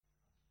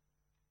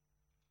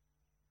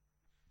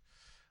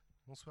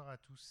Bonsoir à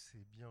tous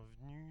et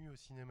bienvenue au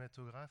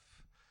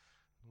cinématographe.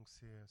 Donc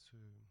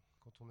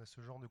quand on a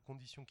ce genre de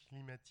conditions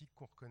climatiques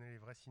qu'on reconnaît les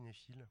vrais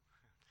cinéphiles.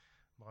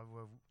 Bravo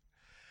à vous.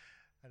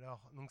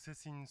 Alors, donc ça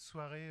c'est une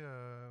soirée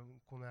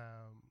qu'on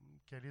a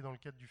calée dans le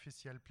cadre du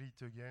festival Play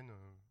It Again,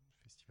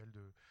 festival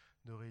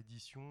de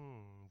réédition.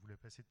 On voulait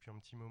passer depuis un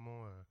petit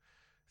moment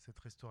cette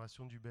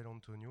restauration du Bel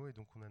Antonio et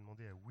donc on a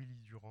demandé à Willy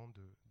Durand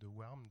de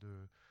Warm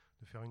de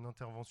faire une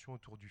intervention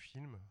autour du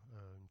film,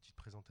 une petite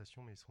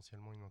présentation mais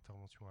essentiellement une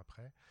intervention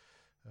après.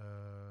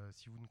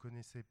 Si vous ne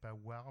connaissez pas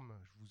Warm,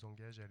 je vous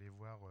engage à aller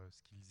voir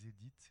ce qu'ils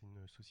éditent. C'est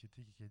une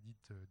société qui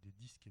édite des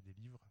disques et des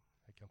livres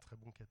avec un très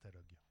bon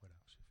catalogue. Voilà,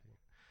 j'ai fait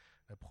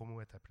la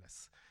promo à ta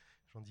place.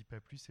 J'en dis pas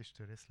plus et je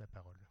te laisse la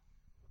parole.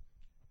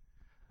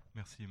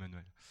 Merci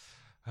Emmanuel.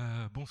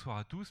 Bonsoir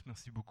à tous,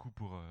 merci beaucoup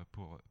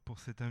pour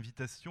cette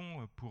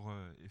invitation, pour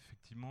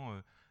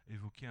effectivement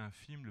évoquer un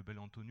film, Le Bel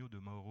Antonio de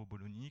Mauro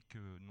Bologni,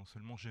 que non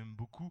seulement j'aime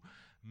beaucoup,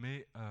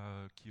 mais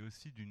qui est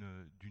aussi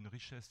d'une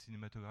richesse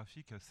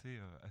cinématographique assez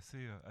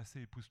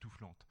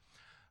époustouflante.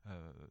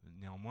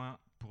 Néanmoins,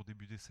 pour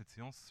débuter cette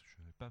séance,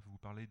 je ne vais pas vous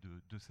parler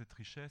de cette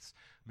richesse,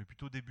 mais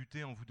plutôt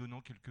débuter en vous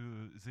donnant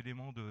quelques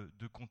éléments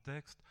de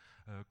contexte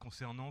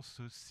concernant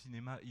ce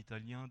cinéma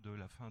italien de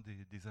la fin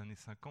des années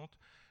 50,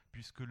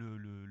 puisque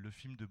le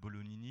film de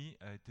Bolognini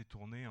a été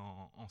tourné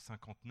en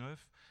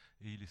 59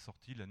 et il est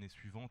sorti l'année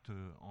suivante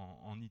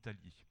en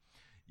Italie.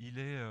 Il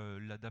est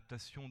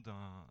l'adaptation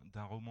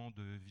d'un roman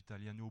de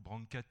Vitaliano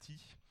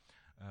Brancati,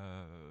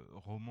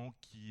 roman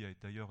qui a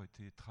d'ailleurs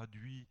été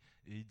traduit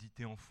et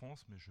édité en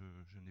France, mais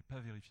je n'ai pas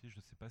vérifié, je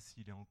ne sais pas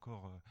s'il est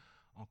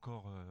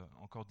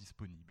encore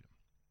disponible.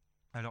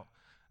 Alors,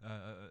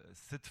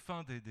 cette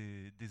fin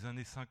des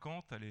années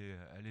 50, elle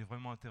est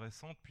vraiment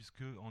intéressante,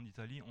 puisque en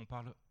Italie, on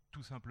parle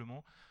tout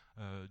simplement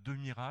de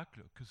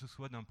miracles, que ce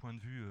soit d'un point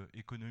de vue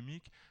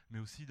économique, mais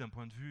aussi d'un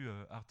point de vue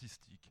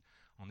artistique.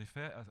 En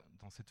effet,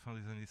 dans cette fin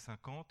des années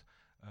 50,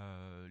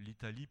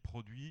 l'Italie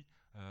produit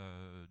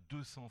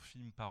 200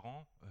 films par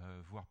an,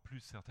 voire plus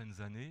certaines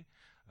années,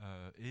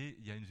 et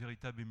il y a une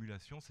véritable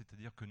émulation,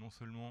 c'est-à-dire que non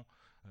seulement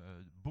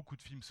beaucoup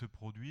de films se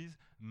produisent,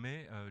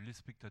 mais les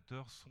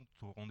spectateurs sont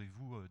au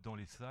rendez-vous dans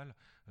les salles,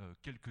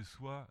 quelle que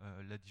soit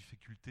la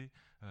difficulté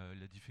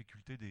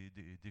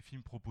des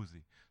films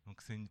proposés.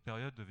 Donc c'est une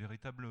période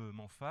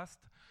véritablement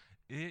faste,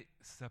 et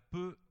ça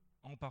peut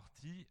en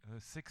partie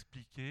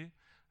s'expliquer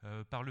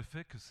par le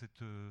fait que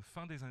cette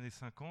fin des années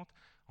 50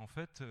 en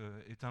fait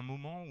est un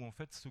moment où en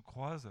fait se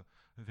croisent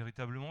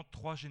véritablement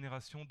trois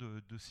générations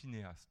de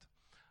cinéastes.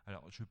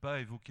 Alors, je ne vais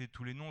pas évoquer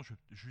tous les noms, je vais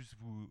juste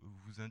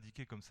vous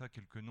indiquer comme ça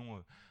quelques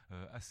noms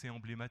assez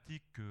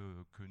emblématiques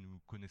que nous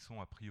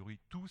connaissons a priori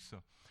tous.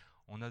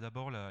 On a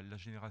d'abord la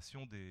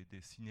génération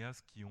des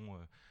cinéastes qui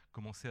ont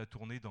commencé à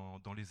tourner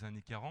dans les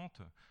années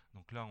 40.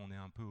 Donc là, on est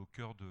un peu au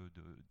cœur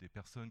des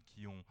personnes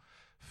qui ont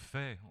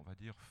fait, on va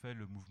dire, fait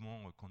le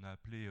mouvement qu'on a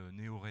appelé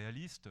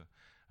néo-réaliste.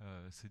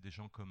 C'est des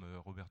gens comme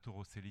Roberto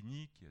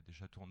Rossellini, qui a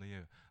déjà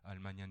tourné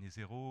Allemagne année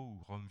zéro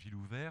ou Rome ville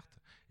ouverte,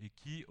 et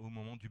qui, au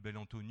moment du Bel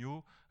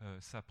Antonio,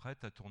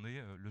 s'apprête à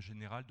tourner Le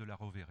Général de la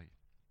Rovere.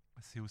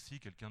 C'est aussi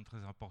quelqu'un de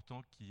très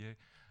important qui est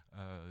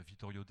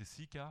Vittorio De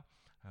Sica,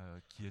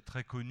 qui est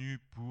très connu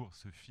pour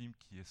ce film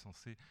qui est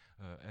censé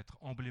être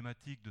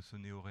emblématique de ce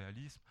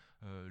néoréalisme,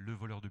 Le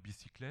voleur de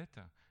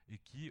bicyclette, et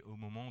qui,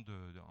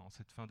 en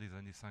cette fin des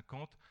années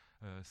 50,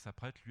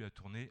 s'apprête lui à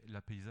tourner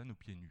La paysanne aux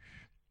pieds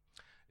nus.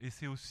 Et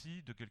c'est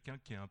aussi de quelqu'un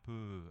qui est un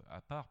peu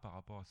à part par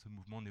rapport à ce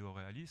mouvement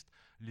néoréaliste,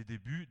 les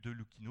débuts de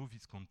Luchino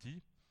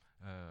Visconti,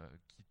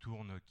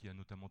 qui a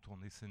notamment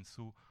tourné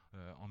Senso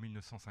en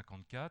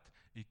 1954,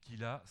 et qui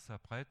là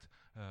s'apprête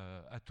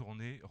à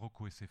tourner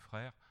Rocco et ses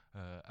frères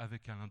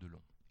avec Alain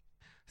Delon.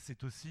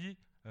 C'est aussi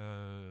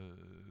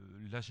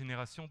la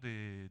génération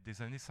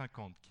des années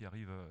 50 qui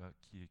arrive,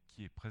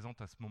 qui est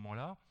présente à ce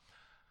moment-là.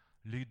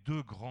 Les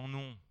deux grands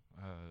noms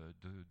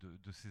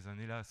de ces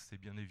années-là, c'est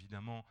bien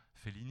évidemment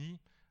Fellini,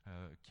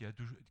 qui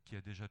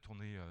a déjà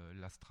tourné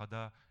La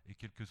Strada et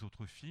quelques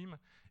autres films,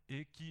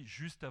 et qui,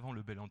 juste avant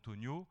le Bel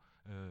Antonio,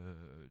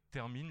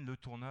 termine le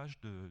tournage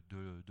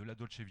de La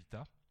Dolce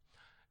Vita.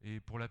 Et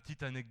pour la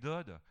petite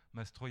anecdote,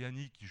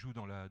 Mastroianni qui joue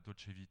dans la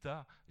Dolce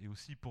Vita, et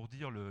aussi pour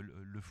dire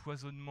le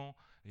foisonnement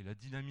et la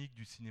dynamique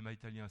du cinéma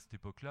italien à cette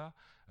époque-là,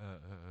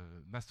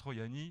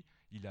 Mastroianni,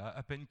 il a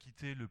à peine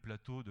quitté le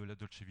plateau de la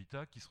Dolce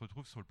Vita qui se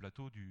retrouve sur le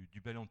plateau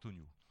du Bel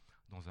Antonio,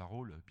 dans un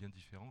rôle bien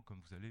différent, comme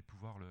vous allez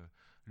pouvoir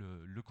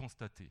le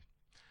constater.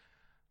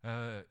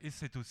 Et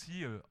c'est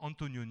aussi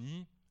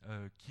Antonioni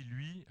qui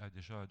lui a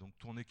déjà donc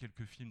tourné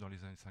quelques films dans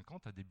les années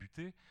 50, a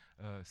débuté,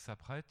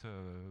 s'apprête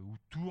ou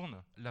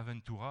tourne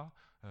L'Aventura,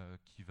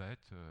 qui va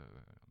être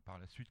par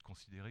la suite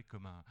considéré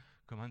comme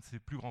un de ses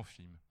plus grands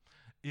films.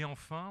 Et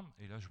enfin,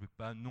 et là je ne vais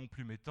pas non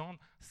plus m'étendre,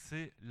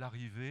 c'est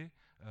l'arrivée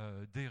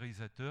des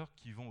réalisateurs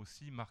qui vont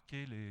aussi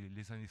marquer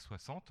les années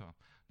 60,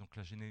 donc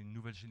une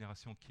nouvelle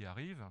génération qui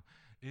arrive,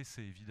 et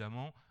c'est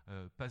évidemment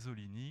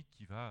Pasolini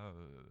qui va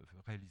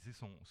réaliser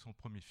son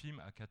premier film,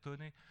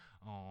 Acatone,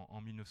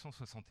 en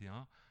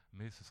 1961,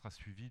 mais ce sera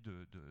suivi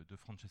de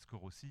Francesco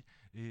Rossi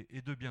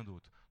et de bien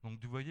d'autres. Donc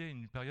vous voyez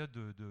une période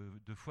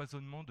de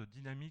foisonnement, de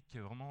dynamique qui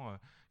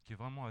est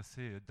vraiment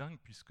assez dingue,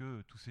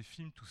 puisque tous ces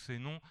films, tous ces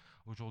noms,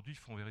 aujourd'hui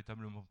font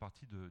véritablement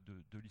partie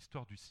de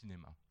l'histoire du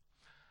cinéma.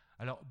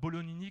 Alors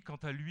Bolognini, quant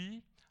à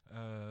lui,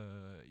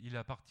 il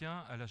appartient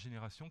à la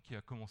génération qui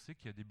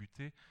a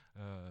débuté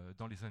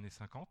dans les années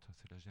 50,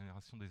 c'est la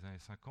génération des années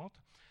 50.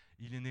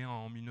 Il est né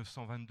en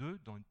 1922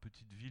 dans une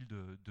petite ville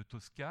de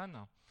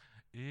Toscane,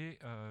 et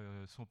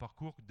son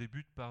parcours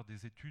débute par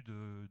des études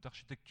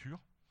d'architecture.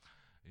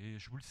 Et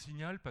je vous le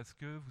signale parce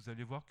que vous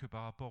allez voir que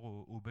par rapport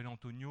au Bel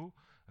Antonio,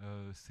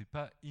 c'est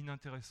pas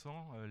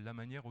inintéressant la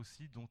manière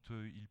aussi dont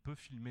il peut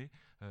filmer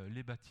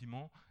les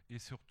bâtiments et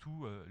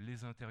surtout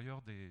les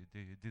intérieurs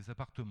des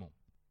appartements.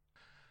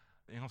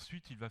 Et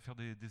ensuite, il va faire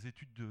des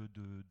études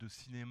de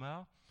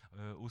cinéma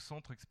au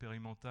Centre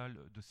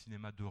expérimental de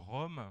cinéma de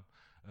Rome,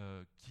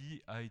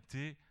 qui a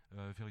été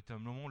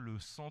véritablement le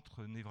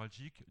centre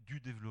névralgique du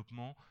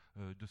développement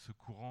de ce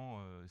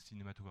courant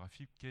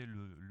cinématographique qu'est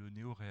le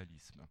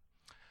néoréalisme.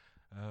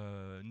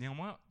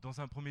 Néanmoins,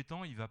 dans un premier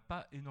temps, il ne va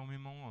pas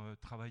énormément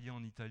travailler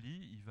en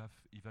Italie.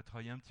 Il va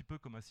travailler un petit peu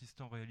comme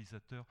assistant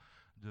réalisateur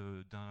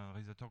d'un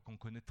réalisateur qu'on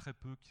connaît très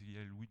peu, qui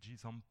est Luigi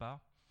Zampa.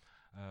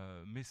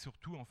 Mais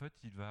surtout, en fait,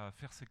 il va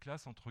faire ses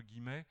classes, entre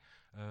guillemets,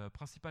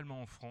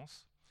 principalement en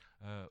France,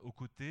 aux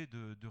côtés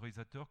de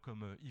réalisateurs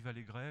comme Yves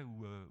Allégret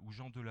ou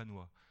Jean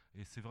Delannoy.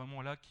 Et c'est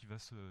vraiment là qu'il va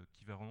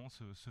vraiment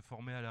se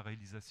former à la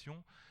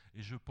réalisation.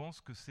 Et je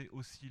pense que c'est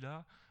aussi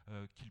là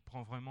qu'il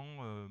prend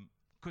vraiment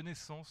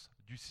connaissance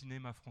du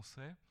cinéma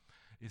français,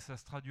 et ça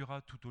se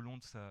traduira tout au long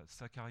de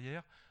sa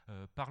carrière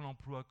par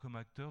l'emploi comme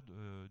acteur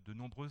de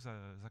nombreux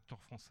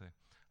acteurs français.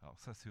 Alors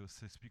ça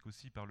s'explique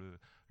aussi par le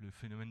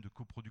phénomène de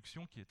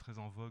coproduction qui est très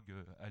en vogue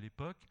à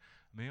l'époque,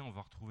 mais on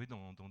va retrouver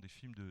dans des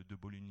films de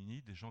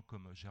Bolognini des gens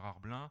comme Gérard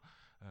Blin,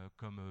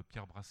 comme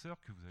Pierre Brasseur,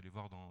 que vous allez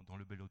voir dans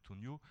Le Bel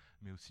Antonio,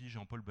 mais aussi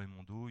Jean-Paul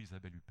Belmondo,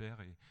 Isabelle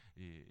Huppert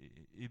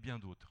et bien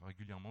d'autres.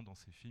 Régulièrement dans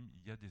ces films,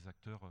 il y a des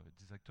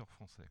acteurs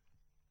français.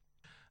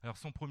 Alors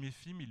son premier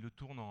film, il le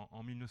tourne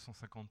en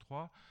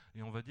 1953,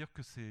 et on va dire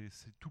que ses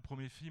tout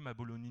premiers films à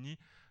Bolognini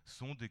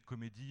sont des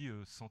comédies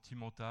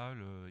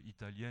sentimentales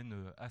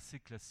italiennes assez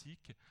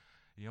classiques.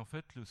 Et en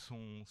fait,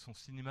 son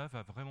cinéma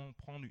va vraiment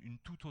prendre une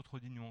toute autre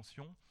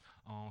dimension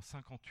en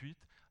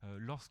 1958,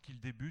 lorsqu'il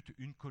débute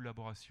une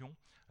collaboration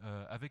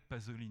avec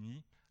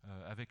Pasolini,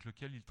 avec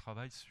lequel il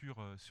travaille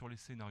sur les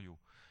scénarios.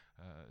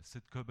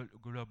 Cette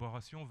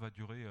collaboration va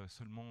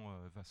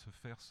se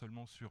faire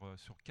seulement sur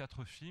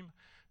 4 films,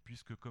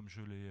 puisque comme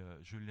je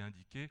l'ai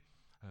indiqué,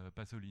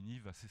 Pasolini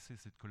va cesser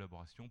cette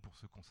collaboration pour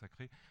se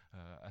consacrer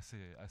à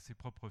ses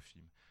propres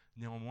films.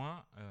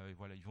 Néanmoins,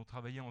 voilà, ils vont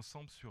travailler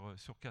ensemble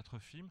sur 4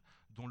 films,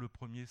 dont le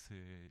premier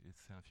c'est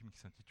un film qui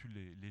s'intitule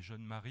Les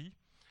Jeunes Maris,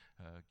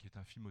 qui est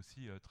un film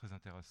aussi très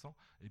intéressant,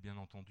 et bien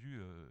entendu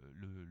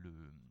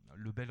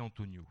le Bel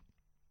Antonio.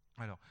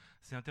 Alors,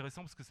 c'est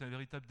intéressant parce que c'est un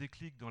véritable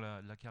déclic dans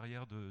la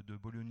carrière de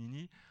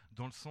Bolognini,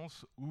 dans le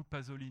sens où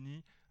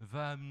Pasolini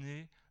va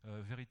amener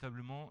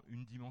véritablement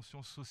une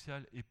dimension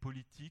sociale et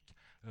politique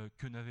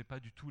que n'avaient pas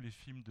du tout les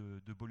films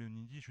de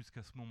Bolognini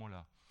jusqu'à ce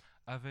moment-là,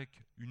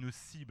 avec une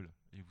cible,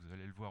 et vous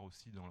allez le voir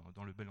aussi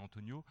dans le Bel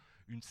Antonio,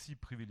 une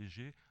cible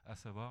privilégiée, à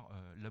savoir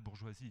la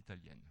bourgeoisie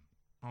italienne.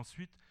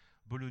 Ensuite,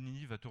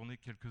 Bolognini va tourner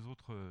quelques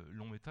autres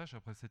longs métrages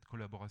après cette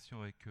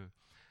collaboration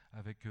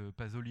avec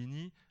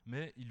Pasolini,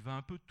 mais il va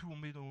un peu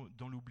tomber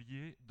dans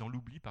l'oubli,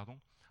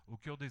 au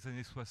cœur des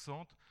années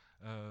 60,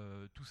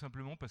 tout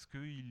simplement parce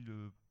que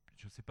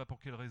je ne sais pas pour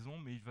quelle raison,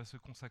 mais il va se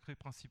consacrer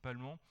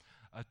principalement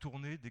à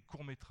tourner des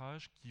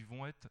courts-métrages qui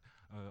vont être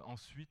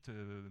ensuite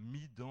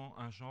mis dans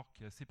un genre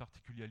qui est assez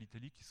particulier à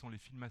l'Italie, qui sont les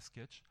films à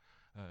sketch.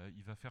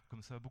 Il va faire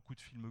comme ça beaucoup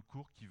de films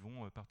courts qui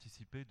vont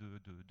participer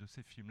de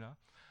ces films-là,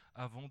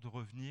 avant de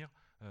revenir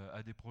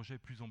à des projets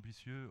plus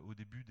ambitieux au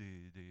début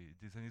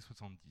des années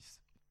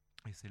 70.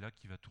 Et c'est là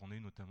qu'il va tourner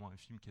notamment un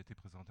film qui a été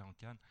présenté en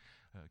Cannes,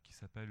 qui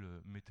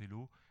s'appelle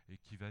Metello, et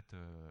qui va être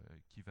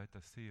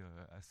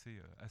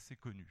assez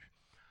connu.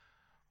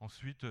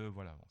 Ensuite,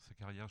 voilà, sa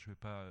carrière, je ne vais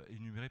pas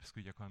énumérer parce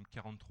qu'il y a quand même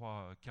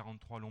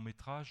 43 longs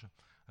métrages.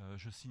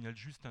 Je signale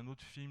juste un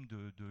autre film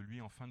de lui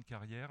en fin de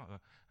carrière,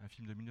 un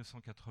film de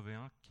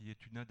 1981 qui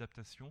est une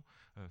adaptation,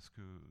 parce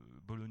que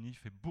Bolognini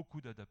fait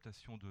beaucoup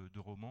d'adaptations de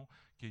romans,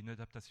 qui est une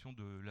adaptation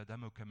de La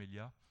Dame aux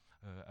Camélias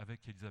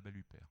avec Isabelle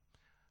Huppert.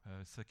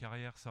 Sa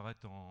carrière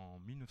s'arrête en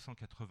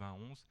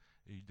 1991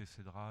 et il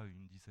décédera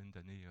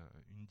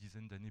une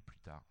dizaine d'années plus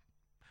tard.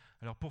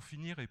 Alors pour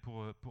finir et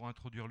pour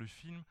introduire le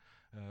film,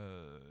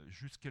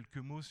 juste quelques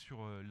mots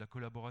sur la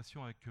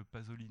collaboration avec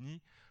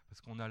Pasolini,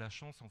 parce qu'on a la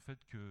chance en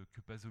fait que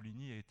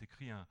Pasolini ait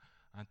écrit un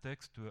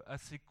texte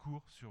assez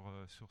court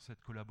sur cette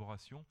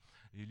collaboration,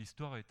 et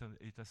l'histoire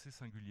est assez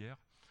singulière.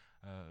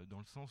 Dans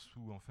le sens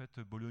où en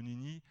fait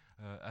Bolognini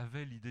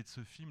avait l'idée de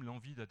ce film,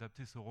 l'envie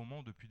d'adapter ce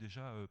roman depuis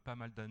déjà pas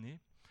mal d'années.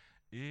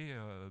 Et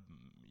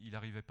il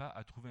n'arrivait pas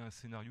à trouver un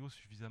scénario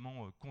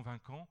suffisamment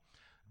convaincant,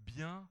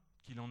 bien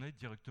qu'il en ait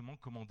directement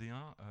commandé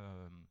un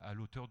à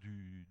l'auteur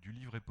du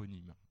livre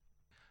éponyme.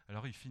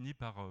 Alors il finit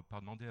par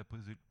demander à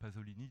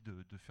Pasolini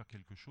de faire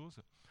quelque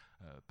chose.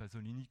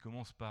 Pasolini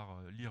commence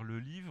par lire le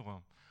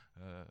livre,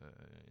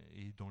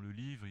 et dans le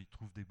livre il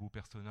trouve des beaux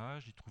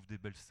personnages, il trouve des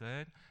belles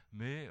scènes,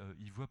 mais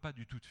il ne voit pas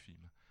du tout de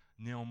film.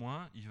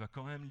 Néanmoins, il va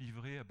quand même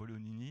livrer à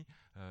Bolognini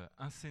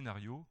un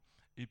scénario,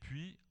 et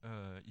puis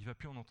il ne va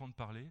plus en entendre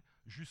parler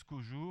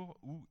jusqu'au jour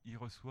où il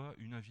reçoit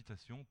une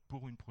invitation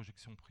pour une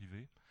projection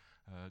privée.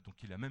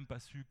 Donc il n'a même pas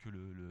su que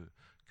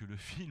le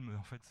film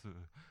en fait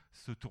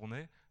se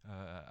tournait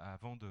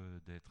avant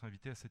d'être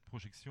invité à cette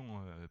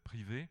projection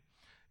privée.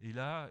 Et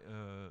là,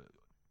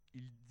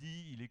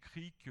 il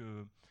écrit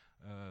que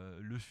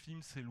le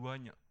film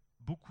s'éloigne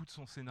beaucoup de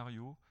son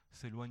scénario,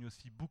 s'éloigne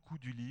aussi beaucoup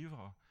du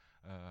livre,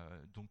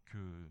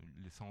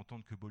 laissant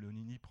entendre que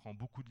Bolognini prend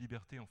beaucoup de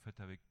liberté en fait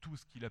avec tout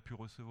ce qu'il a pu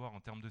recevoir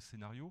en termes de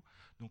scénario.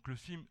 Donc le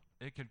film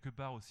est quelque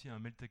part aussi un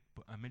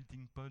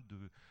melting pot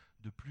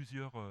de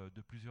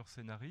plusieurs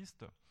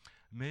scénaristes,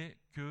 mais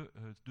que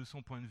de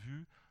son point de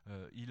vue,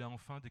 il a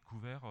enfin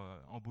découvert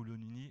en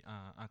Bolognini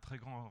un très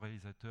grand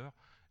réalisateur,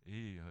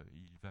 et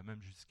il va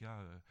même jusqu'à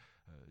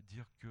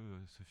dire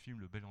que ce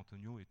film, Le Bel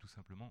Antonio, est tout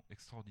simplement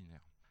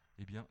extraordinaire.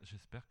 Eh bien,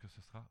 j'espère que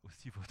ce sera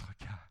aussi votre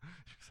cas.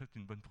 Je vous souhaite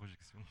une bonne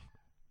projection.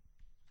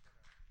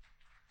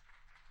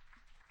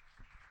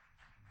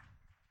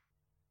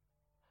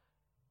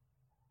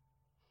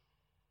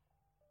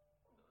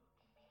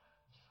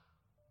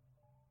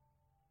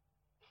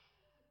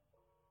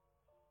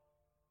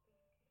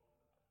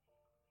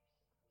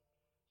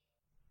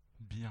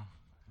 Bien.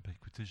 Bah,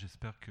 écoutez,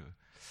 j'espère que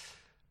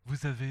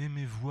vous avez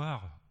aimé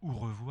voir ou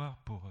revoir,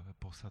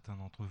 pour certains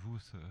d'entre vous,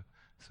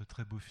 ce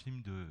très beau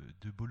film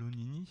de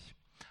Bolognini,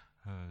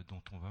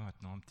 dont on va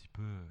maintenant un petit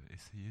peu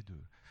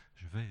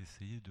je vais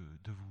essayer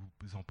de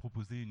vous en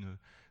proposer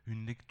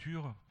une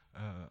lecture,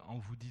 en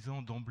vous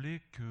disant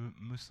d'emblée que,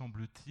 me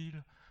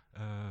semble-t-il,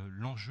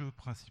 l'enjeu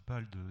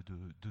principal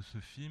de ce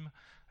film,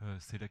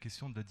 c'est la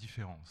question de la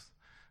différence.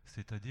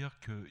 C'est-à-dire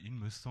qu'il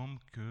me semble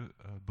que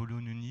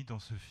Bolognini, dans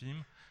ce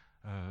film,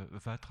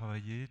 va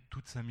travailler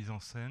toute sa mise en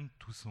scène,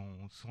 tout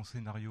son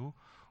scénario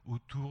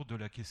autour de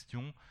la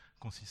question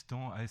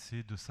consistant à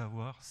essayer de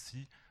savoir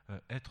si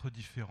être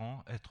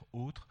différent, être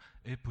autre,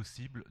 est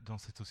possible dans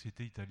cette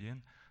société italienne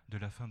de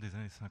la fin des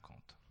années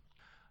 50.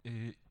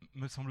 Et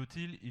me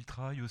semble-t-il, il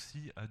travaille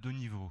aussi à deux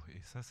niveaux.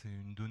 Et ça, c'est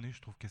une donnée,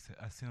 je trouve que c'est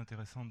assez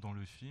intéressante dans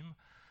le film.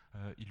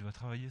 Il va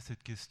travailler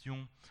cette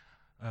question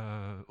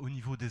au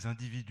niveau des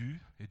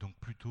individus, et donc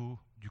plutôt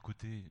du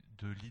côté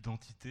de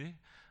l'identité,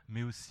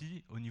 mais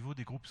aussi au niveau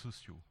des groupes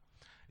sociaux.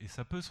 Et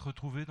ça peut se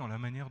retrouver dans la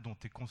manière dont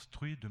est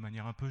construit de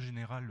manière un peu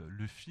générale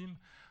le film,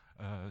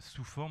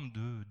 sous forme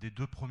des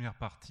deux premières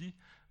parties,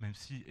 même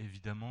si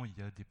évidemment il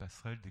y a des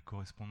passerelles, des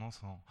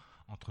correspondances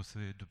entre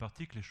ces deux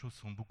parties, que les choses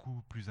sont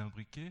beaucoup plus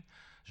imbriquées.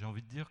 J'ai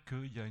envie de dire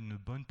qu'il y a une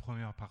bonne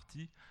première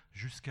partie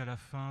jusqu'à la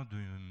fin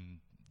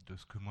de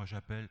ce que moi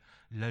j'appelle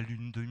la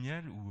lune de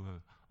miel, où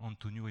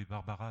Antonio et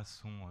Barbara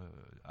sont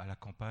à la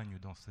campagne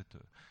dans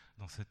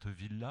cette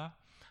ville-là,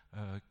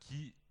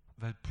 qui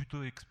va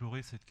plutôt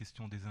explorer cette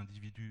question des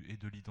individus et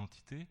de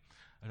l'identité,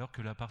 alors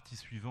que la partie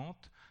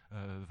suivante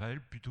va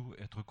elle plutôt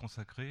être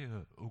consacrée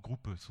aux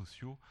groupes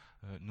sociaux,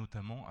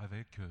 notamment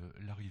avec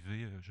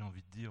l'arrivée, j'ai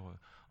envie de dire,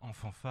 en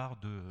fanfare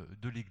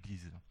de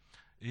l'Église.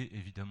 Et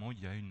évidemment, il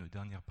y a une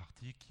dernière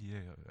partie qui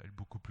est elle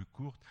beaucoup plus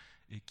courte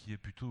et qui est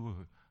plutôt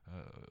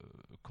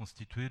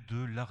constituée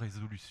de la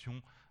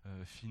résolution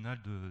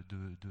finale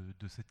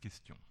de cette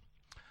question.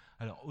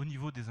 Alors, au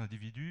niveau des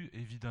individus,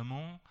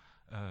 évidemment,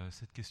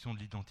 cette question de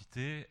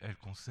l'identité, elle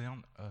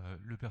concerne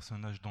le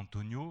personnage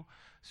d'Antonio,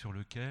 sur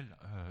lequel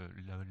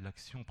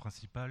l'action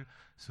principale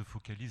se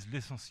focalise,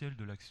 l'essentiel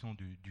de l'action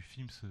du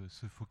film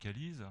se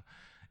focalise.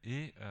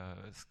 Et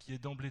ce qui est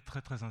d'emblée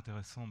très très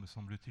intéressant, me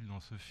semble-t-il, dans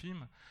ce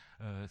film,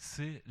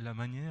 c'est la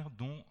manière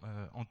dont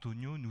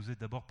Antonio nous est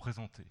d'abord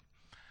présenté.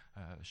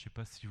 Je ne sais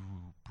pas si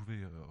vous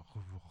pouvez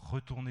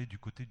retourner du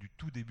côté du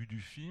tout début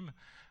du film,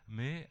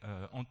 mais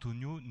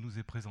Antonio nous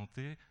est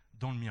présenté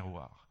dans le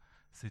miroir.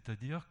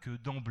 C'est-à-dire que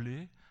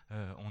d'emblée,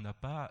 on n'a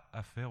pas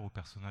affaire au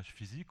personnage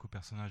physique, au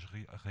personnage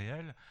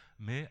réel,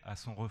 mais à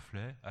son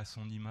reflet, à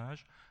son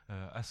image,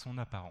 à son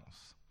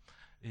apparence.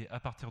 Et à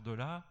partir de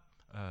là,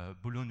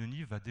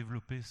 Bolognini va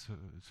développer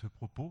ce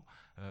propos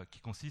qui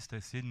consiste à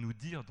essayer de nous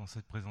dire dans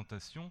cette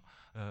présentation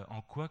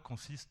en quoi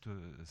consiste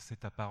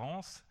cette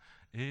apparence.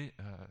 Et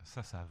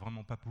ça n'a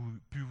vraiment pas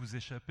pu vous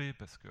échapper,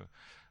 parce que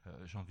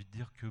j'ai envie de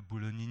dire que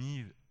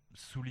Bolognini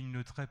souligne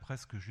le trait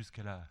presque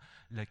jusqu'à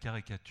la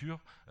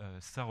caricature.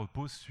 Ça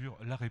repose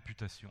sur la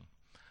réputation.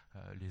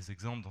 Les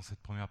exemples dans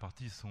cette première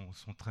partie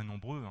sont très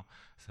nombreux. Hein.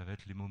 Ça va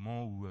être les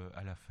moments où,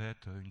 à la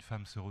fête, une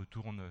femme se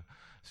retourne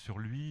sur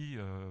lui.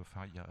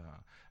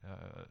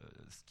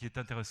 Ce qui est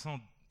intéressant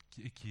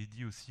qui est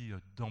dit aussi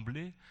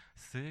d'emblée,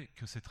 c'est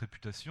que cette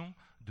réputation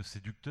de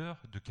séducteur,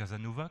 de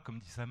Casanova, comme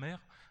dit sa mère,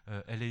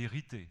 elle est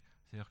héritée.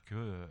 C'est-à-dire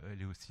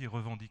qu'elle est aussi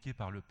revendiquée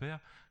par le père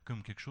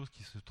comme quelque chose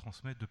qui se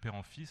transmet de père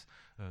en fils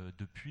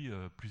depuis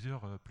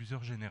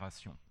plusieurs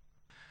générations.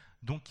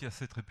 Donc il y a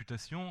cette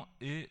réputation,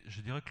 et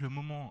je dirais que le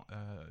moment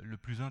le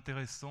plus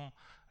intéressant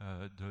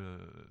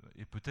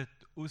et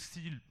peut-être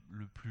aussi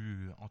le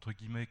plus entre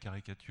guillemets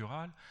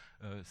caricatural,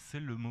 c'est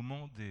le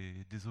moment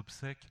des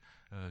obsèques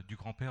du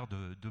grand-père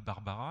de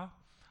Barbara,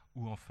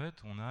 où en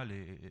fait on a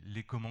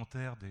les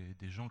commentaires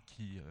des gens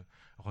qui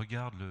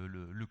regardent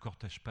le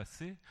cortège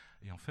passer,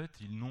 et en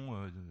fait ils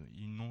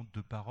n'ont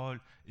de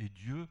parole et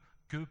Dieu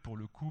que pour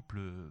le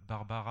couple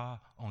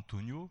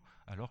Barbara-Antonio,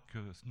 alors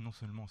que non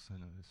seulement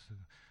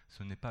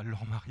ce n'est pas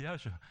leur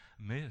mariage,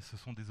 mais ce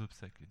sont des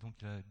obsèques. Et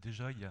donc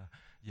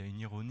il y a une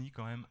ironie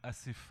quand même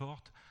assez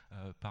forte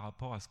par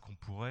rapport à ce qu'on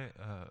pourrait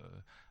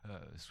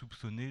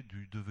soupçonner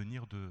du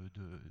devenir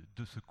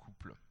de ce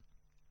couple.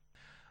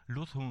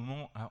 L'autre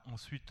moment,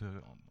 ensuite,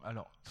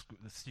 alors,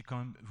 c'est quand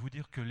même vous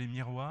dire que les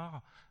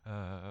miroirs,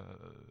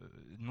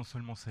 non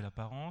seulement c'est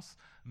l'apparence,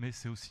 mais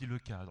c'est aussi le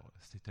cadre.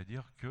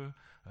 C'est-à-dire que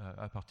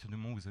à partir du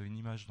moment où vous avez une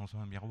image dans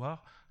un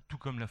miroir, tout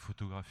comme la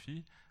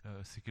photographie,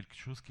 c'est quelque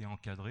chose qui est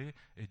encadré,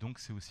 et donc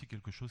c'est aussi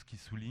quelque chose qui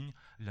souligne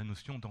la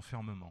notion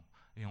d'enfermement.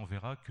 Et on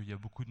verra qu'il y a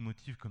beaucoup de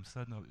motifs comme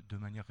ça, de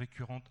manière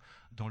récurrente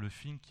dans le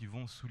film, qui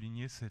vont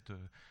souligner cette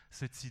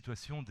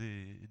situation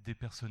des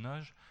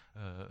personnages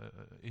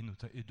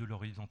et de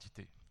leur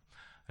identité.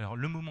 Alors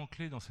le moment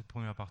clé dans cette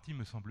première partie,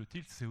 me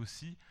semble-t-il, c'est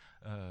aussi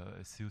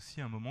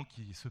un moment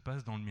qui se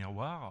passe dans le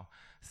miroir.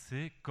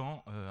 C'est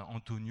quand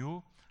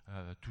Antonio,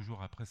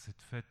 toujours après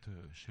cette fête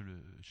chez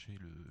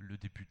le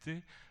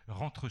député,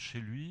 rentre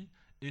chez lui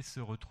et se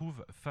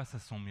retrouve face à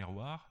son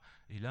miroir.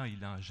 Et là,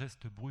 il a un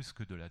geste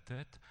brusque de la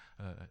tête,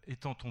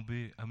 étant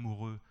tombé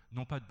amoureux,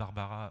 non pas de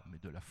Barbara, mais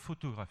de la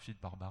photographie de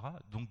Barbara,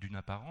 donc d'une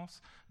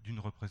apparence, d'une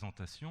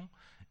représentation.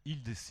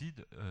 Il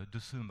décide de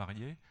se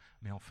marier,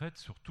 mais en fait,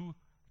 surtout,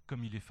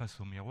 comme il est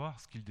face au miroir,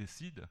 ce qu'il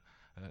décide,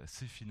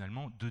 c'est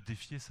finalement de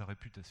défier sa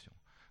réputation.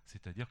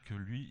 C'est-à-dire que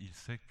lui, il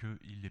sait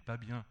qu'il n'est pas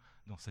bien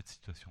dans cette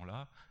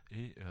situation-là,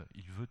 et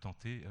il veut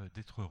tenter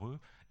d'être heureux.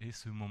 Et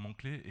ce moment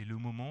clé est le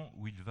moment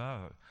où il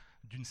va,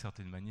 d'une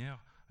certaine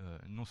manière,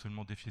 non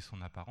seulement défier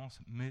son apparence,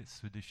 mais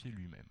se défier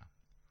lui-même.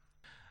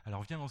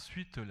 Alors vient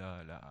ensuite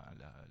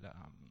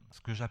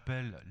ce que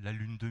j'appelle la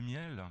lune de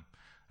miel,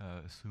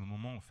 ce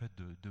moment en fait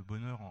de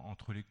bonheur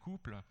entre les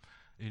couples.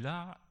 Et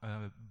là,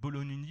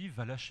 Bolognini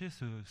va lâcher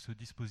ce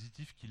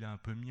dispositif qu'il a un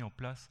peu mis en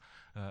place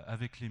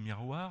avec les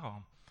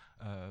miroirs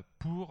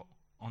pour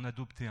en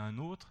adopter un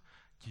autre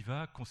qui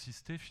va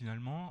consister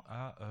finalement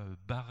à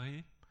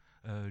barrer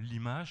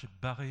l'image,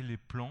 barrer les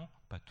plans,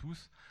 pas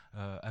tous,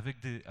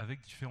 avec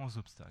différents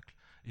obstacles.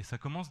 Et ça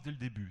commence dès le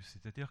début,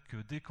 c'est-à-dire que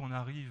dès qu'on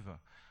arrive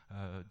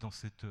dans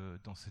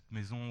cette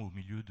maison au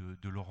milieu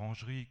de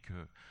l'orangerie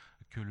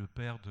que le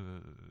père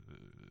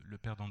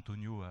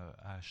d'Antonio a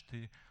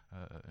acheté,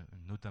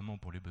 notamment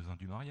pour les besoins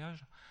du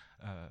mariage,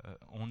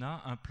 on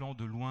a un plan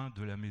de loin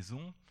de la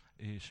maison,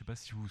 et je ne sais pas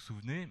si vous vous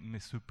souvenez, mais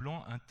ce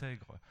plan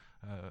intègre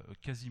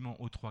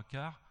quasiment aux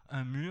 3/4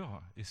 un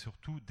mur et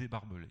surtout des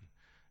barbelés.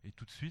 Et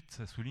tout de suite,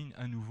 ça souligne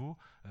à nouveau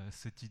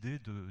cette idée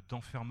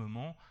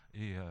d'enfermement,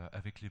 et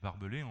avec les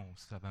barbelés,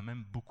 ça va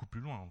même beaucoup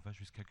plus loin, on va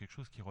jusqu'à quelque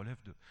chose qui relève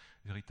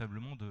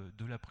véritablement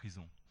de la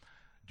prison.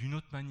 D'une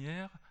autre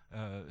manière,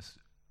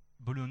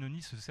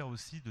 Bolognini se sert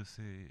aussi de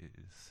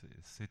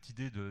cette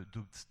idée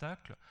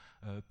d'obstacle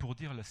pour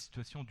dire la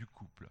situation du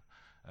couple.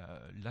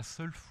 La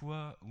seule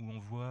fois où on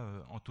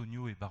voit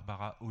Antonio et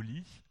Barbara au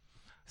lit,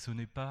 ce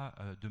n'est pas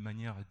de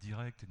manière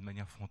directe et de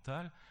manière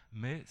frontale,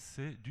 mais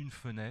c'est d'une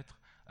fenêtre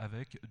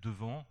avec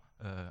devant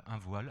un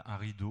voile, un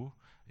rideau,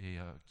 et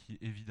qui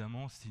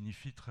évidemment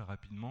signifie très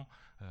rapidement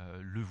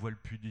le voile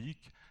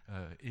pudique,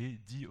 et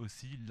dit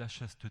aussi la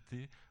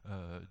chasteté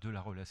de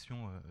la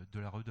relation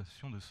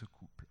de ce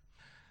couple.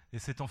 Et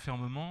cet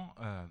enfermement,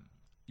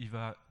 il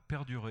va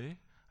perdurer,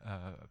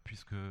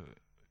 puisque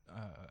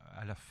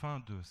à la fin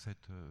de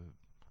cette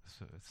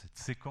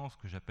séquence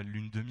que j'appelle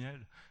lune de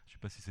miel, je ne sais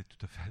pas si c'est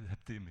tout à fait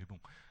adapté, mais bon,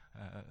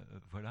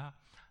 voilà,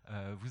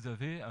 vous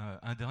avez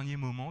un dernier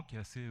moment qui est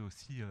assez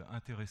aussi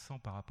intéressant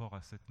par rapport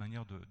à cette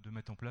manière de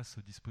mettre en place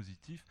ce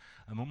dispositif,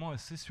 un moment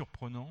assez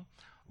surprenant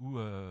où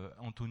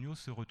Antonio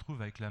se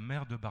retrouve avec la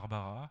mère de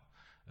Barbara,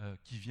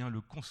 qui vient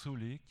le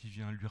consoler, qui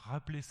vient lui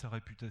rappeler sa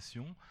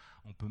réputation.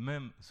 On peut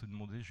même se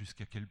demander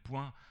jusqu'à quel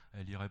point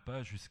elle n'irait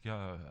pas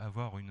jusqu'à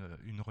avoir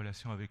une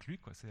relation avec lui,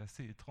 quoi. C'est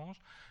assez étrange.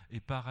 Et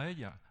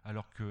pareil,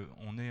 alors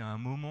qu'on est à un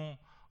moment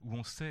où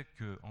on sait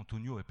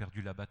qu'Antonio a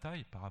perdu la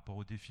bataille par rapport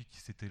au défi qui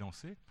s'était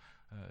lancé,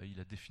 il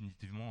a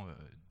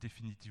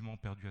définitivement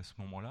perdu à ce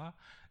moment-là.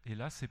 Et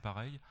là, c'est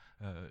pareil,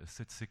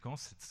 cette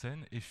séquence, cette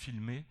scène est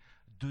filmée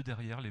de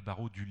derrière les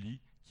barreaux du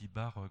lit, qui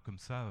barre comme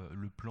ça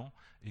le plan,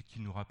 et qui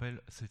nous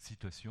rappelle cette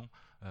situation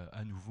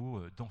à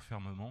nouveau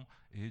d'enfermement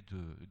et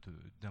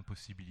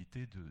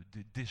d'impossibilité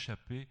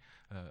d'échapper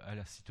à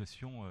la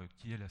situation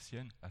qui est la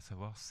sienne, à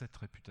savoir cette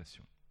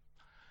réputation.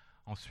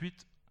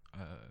 Ensuite,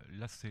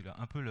 Là, c'est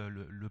un peu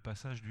le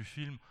passage du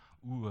film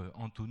où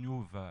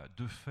Antonio va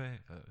de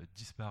fait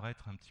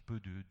disparaître un petit peu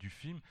du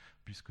film,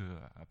 puisque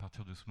à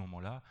partir de ce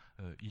moment-là,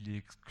 il est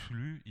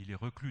exclu, il est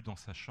reclus dans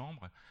sa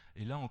chambre.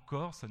 Et là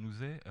encore, ça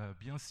nous est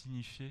bien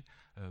signifié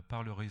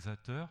par le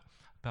réalisateur,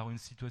 par une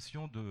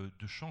situation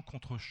de champ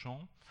contre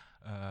champ,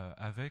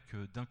 avec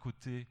d'un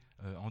côté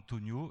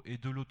Antonio et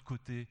de l'autre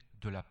côté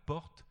de la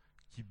porte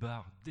qui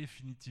barre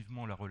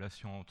définitivement la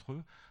relation entre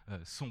eux,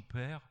 son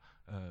père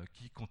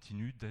qui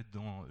continue d'être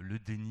dans le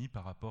déni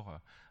par rapport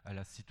à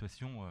la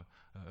situation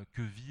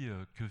que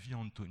vit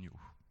Antonio.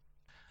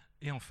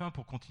 Et enfin,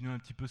 pour continuer un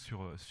petit peu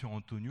sur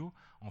Antonio,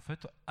 en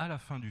fait, à la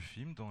fin du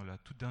film, dans la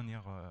toute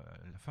dernière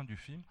la fin du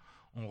film,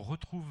 on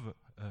retrouve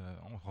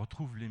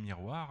les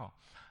miroirs.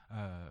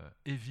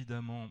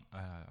 Évidemment,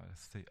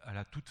 c'est à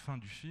la toute fin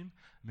du film,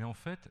 mais en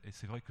fait, et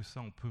c'est vrai que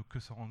ça, on peut que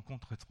s'en rendre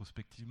compte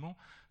rétrospectivement,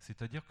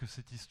 c'est-à-dire que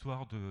cette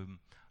histoire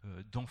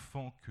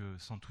d'enfant que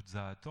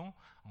Santuzza attend,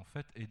 en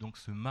fait, et donc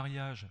ce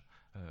mariage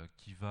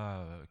qui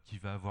va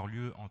avoir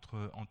lieu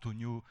entre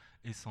Antonio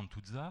et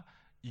Santuzza,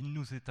 il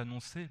nous est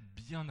annoncé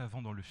bien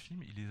avant dans le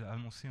film, il est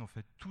annoncé en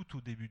fait tout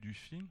au début du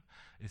film.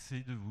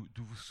 Essayez de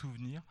vous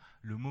souvenir,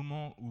 le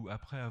moment où,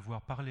 après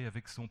avoir parlé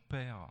avec son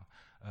père,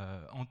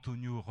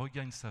 Antonio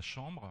regagne sa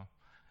chambre.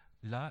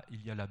 Là,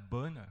 il y a la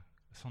bonne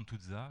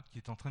Santuzza qui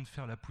est en train de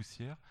faire la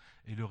poussière,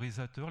 et le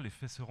réalisateur les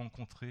fait se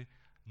rencontrer,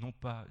 non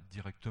pas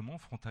directement,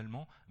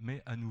 frontalement,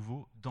 mais à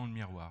nouveau dans le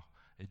miroir.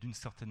 Et d'une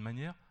certaine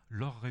manière,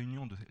 la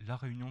réunion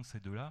de ces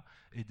deux-là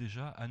est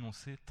déjà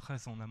annoncée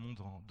très en amont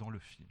dans le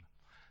film.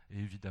 Et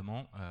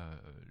évidemment,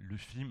 le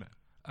film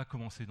a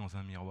commencé dans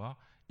un miroir,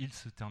 il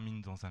se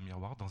termine dans un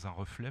miroir, dans un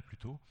reflet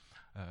plutôt,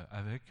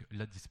 avec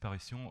la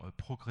disparition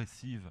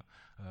progressive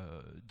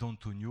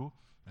d'Antonio,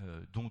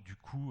 dont du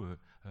coup,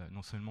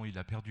 non seulement il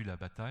a perdu la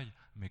bataille,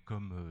 mais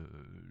comme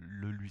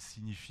le lui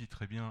signifie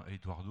très bien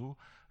Eduardo,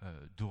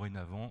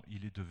 dorénavant,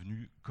 il est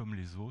devenu comme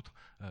les autres,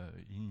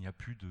 il n'y a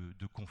plus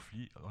de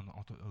conflit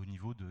au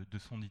niveau de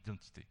son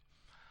identité.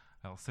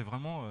 Alors c'est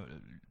vraiment,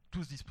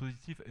 tout ce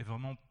dispositif est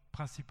vraiment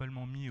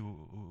principalement mis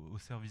au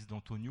service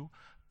d'Antonio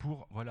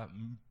pour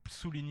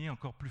souligner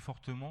encore plus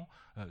fortement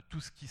tout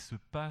ce qui se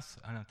passe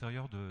à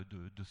l'intérieur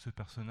de ce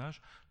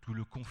personnage, tout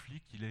le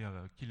conflit qu'il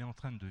est en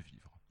train de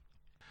vivre.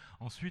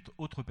 Ensuite,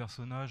 autre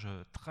personnage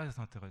très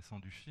intéressant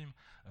du film,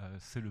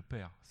 c'est le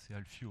père, c'est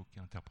Alfio, qui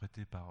est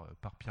interprété par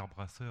Pierre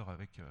Brasseur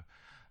avec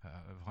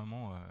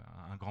vraiment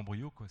un grand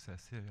brio, quoi.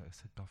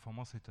 Cette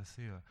performance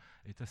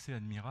est assez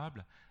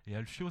admirable. Et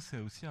Alfio, c'est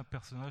aussi un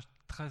personnage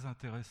très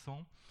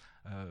intéressant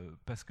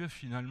parce que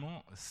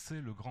finalement,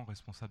 c'est le grand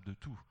responsable de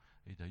tout.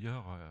 Et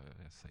d'ailleurs,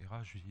 ça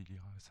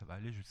va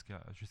aller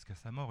jusqu'à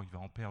sa mort. Il va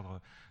en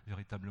perdre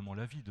véritablement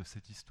la vie de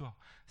cette histoire.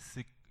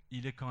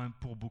 Il est quand même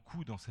pour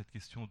beaucoup dans cette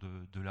question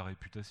de la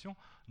réputation.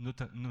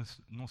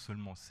 Non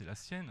seulement c'est la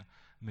sienne,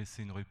 mais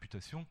c'est une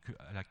réputation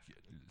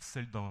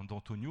celle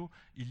d'Antonio,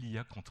 il y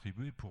a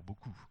contribué pour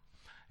beaucoup.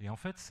 Et en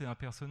fait, c'est un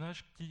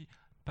personnage qui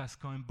passe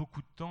quand même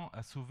beaucoup de temps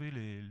à sauver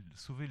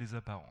les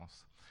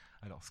apparences.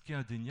 Alors, ce qui est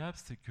indéniable,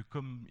 c'est que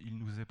comme il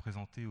nous est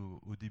présenté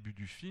au début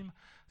du film,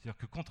 c'est-à-dire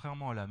que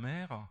contrairement à la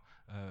mère,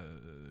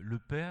 le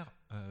père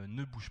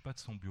ne bouge pas de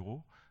son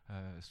bureau.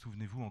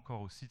 Souvenez-vous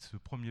encore aussi de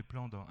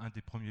un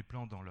des premiers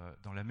plans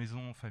dans la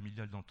maison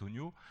familiale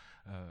d'Antonio.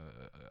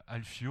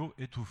 Alfio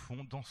est au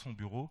fond, dans son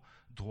bureau,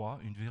 droit,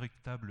 une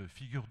véritable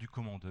figure du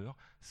commandeur.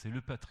 C'est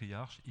le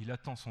patriarche, il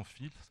attend son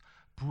fils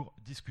pour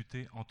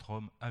discuter entre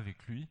hommes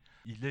avec lui.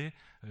 Il est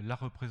la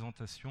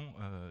représentation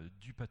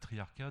du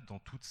patriarcat dans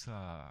toute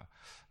sa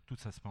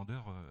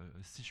splendeur,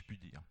 si je puis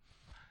dire.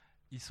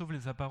 Il sauve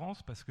les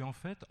apparences parce qu'en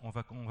fait, on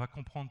va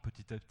comprendre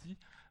petit à petit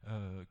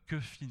que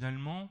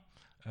finalement,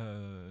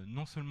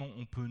 non seulement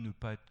on peut ne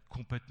pas être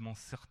complètement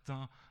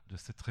certain de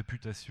cette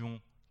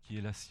réputation qui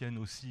est la sienne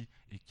aussi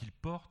et qu'il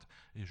porte,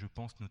 et je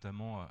pense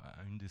notamment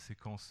à une des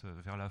séquences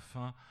vers la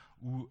fin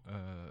où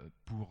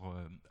pour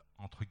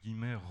entre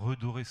guillemets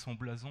redorer son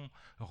blason,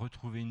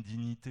 retrouver une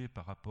dignité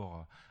par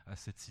rapport à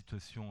cette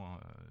situation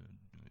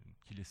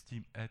qu'il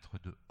estime être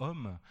de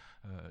homme,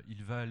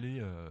 il va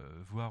aller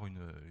voir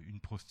une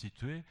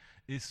prostituée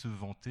et se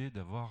vanter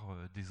d'avoir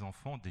des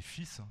enfants, des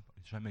fils, hein,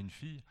 jamais une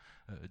fille,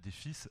 des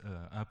fils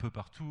un peu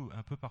partout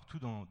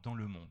dans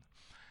le monde.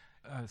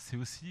 C'est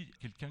aussi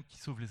quelqu'un qui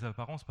sauve les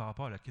apparences par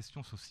rapport à la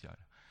question sociale.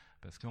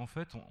 Parce qu'en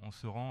fait, on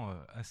se rend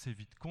assez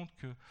vite compte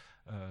que,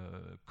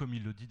 comme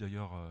il le dit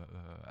d'ailleurs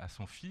à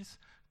son fils,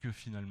 que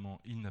finalement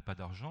il n'a pas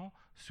d'argent,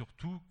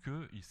 surtout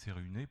qu'il s'est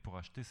ruiné pour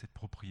acheter cette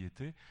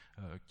propriété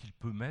qu'il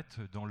peut mettre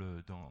dans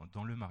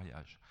le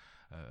mariage.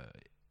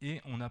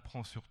 Et on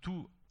apprend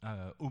surtout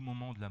au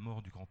moment de la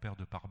mort du grand-père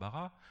de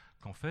Barbara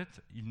qu'en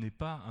fait il n'est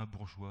pas un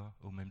bourgeois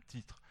au même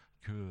titre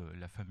que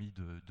la famille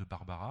de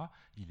Barbara,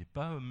 il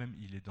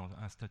est dans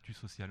un statut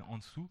social en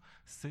dessous,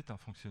 c'est un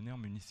fonctionnaire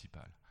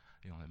municipal.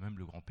 Et on a même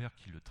le grand-père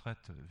qui le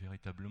traite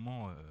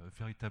véritablement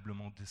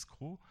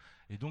d'escroc.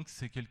 Et donc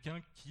c'est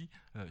quelqu'un qui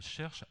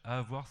cherche à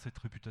avoir cette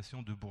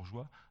réputation de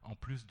bourgeois en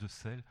plus de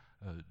celle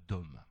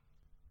d'homme.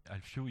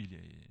 Alfio,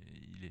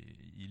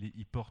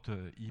 il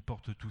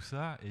porte tout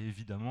ça, et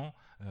évidemment,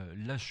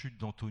 la chute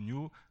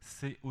d'Antonio,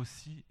 c'est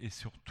aussi et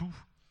surtout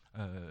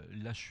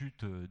la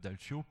chute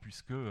d'Alfio,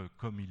 puisque,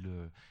 comme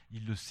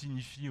il le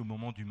signifie au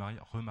moment du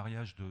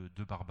remariage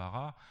de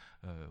Barbara,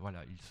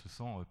 voilà, il se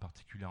sent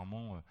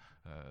particulièrement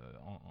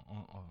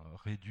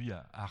réduit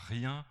à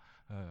rien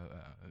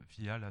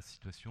via la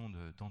situation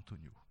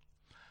d'Antonio.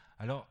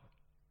 Alors,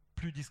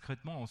 plus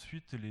discrètement,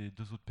 ensuite, les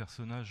deux autres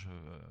personnages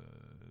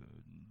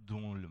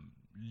dont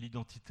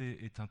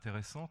l'identité est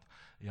intéressante,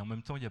 et en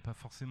même temps, il n'y a pas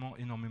forcément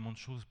énormément de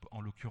choses, en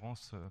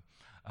l'occurrence,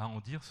 à en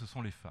dire, ce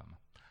sont les femmes.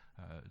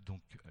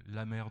 Donc,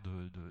 la mère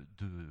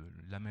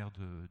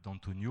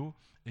d'Antonio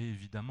et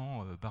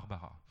évidemment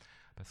Barbara.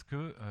 Parce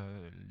que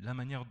la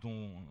manière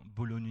dont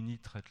Bolognini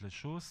traite les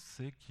choses,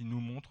 c'est qu'il nous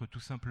montre tout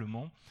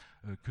simplement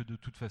que de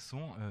toute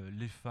façon,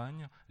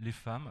 les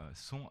femmes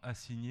sont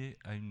assignées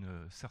à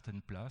une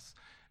certaine place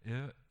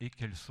et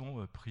qu'elles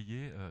sont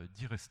priées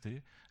d'y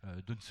rester,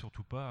 de ne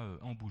surtout pas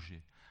en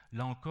bouger.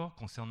 Là encore,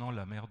 concernant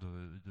la mère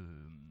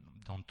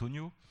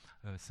d'Antonio,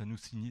 ça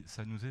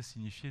nous est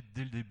signifié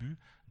dès le début,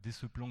 dès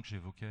ce plan que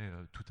j'évoquais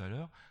tout à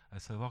l'heure, à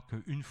savoir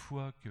qu'une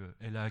fois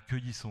qu'elle a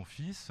accueilli son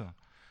fils,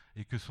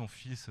 et que son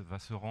fils va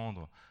se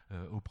rendre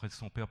auprès de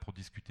son père pour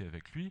discuter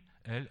avec lui,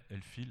 elle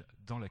file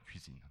dans la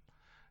cuisine.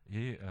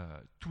 Et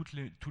tous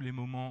les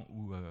moments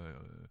où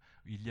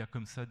il y a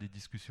comme ça des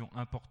discussions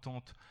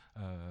importantes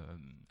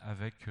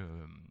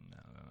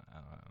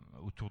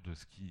autour de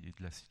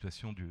la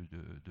situation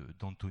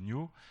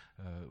d'Antonio,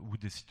 ou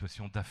des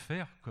situations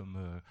d'affaires,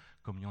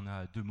 comme il y en a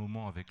à deux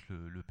moments avec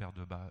le père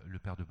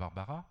de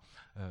Barbara,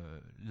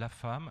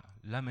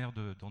 la mère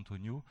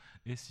d'Antonio,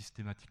 est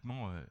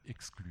systématiquement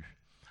exclue.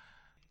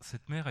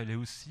 Cette mère, elle est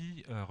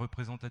aussi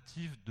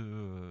représentative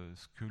de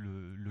ce que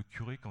le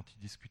curé, quand il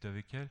discute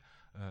avec elle,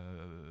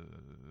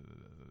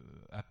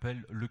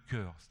 appelle le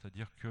cœur.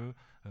 C'est-à-dire que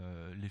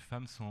les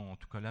femmes sont, en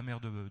tout cas la mère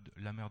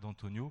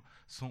d'Antonio,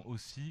 sont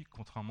aussi,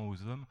 contrairement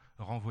aux hommes,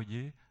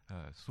 renvoyées,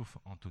 sauf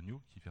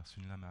Antonio qui verse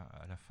une lame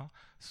à la fin,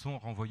 sont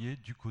renvoyées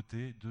du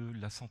côté de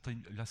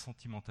la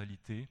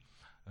sentimentalité,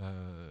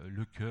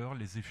 le cœur,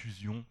 les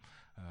effusions.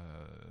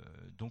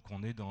 Donc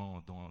on est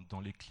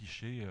dans les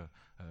clichés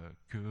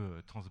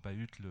que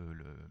transbahute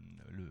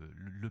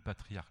le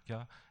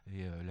patriarcat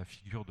et la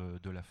figure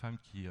de la femme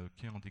qui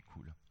en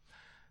découle.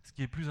 Ce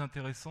qui est plus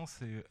intéressant,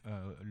 c'est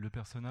le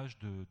personnage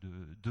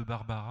de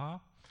Barbara,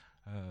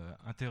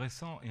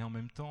 intéressant et en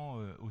même temps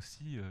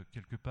aussi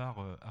quelque part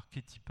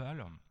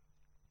archétypal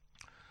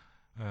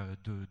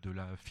de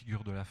la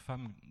figure de la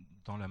femme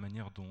dans la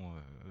manière dont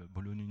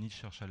Bolognini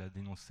cherche à la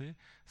dénoncer.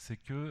 C'est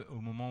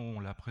qu'au moment où on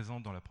la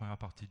présente dans la première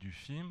partie du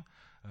film,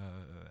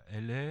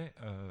 elle est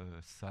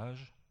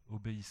sage,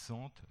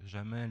 obéissante,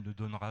 jamais elle ne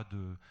donnera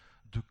de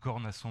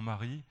cornes à son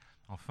mari.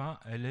 Enfin,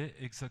 elle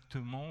est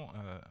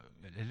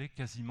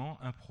quasiment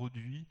un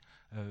produit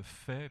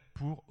fait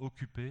pour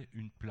occuper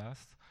une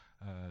place,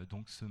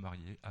 donc se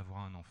marier,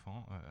 avoir un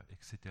enfant,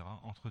 etc.,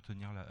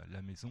 entretenir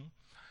la maison.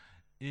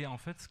 Et en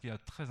fait, ce qui est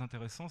très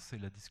intéressant, c'est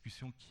la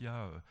discussion qu'il y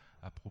a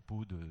à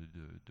propos de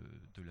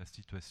la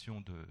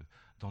situation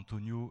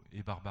d'Antonio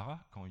et Barbara,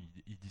 quand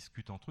ils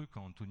discutent entre eux,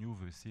 quand Antonio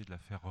veut essayer de la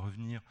faire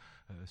revenir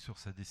sur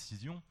sa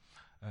décision.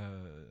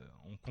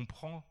 On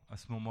comprend à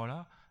ce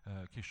moment-là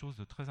quelque chose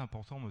de très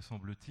important, me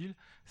semble-t-il,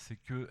 c'est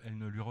qu'elle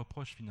ne lui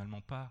reproche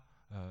finalement pas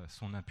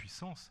son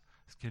impuissance.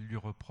 Ce qu'elle lui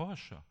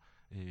reproche,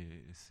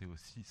 et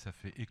ça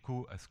fait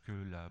écho à ce que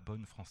la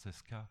bonne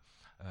Francesca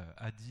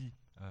a dit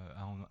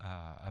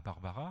à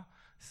Barbara,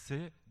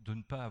 c'est de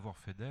ne pas avoir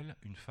fait d'elle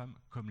une femme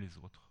comme les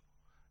autres.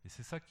 Et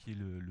c'est ça qui est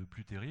le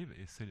plus terrible,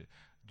 et c'est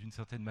d'une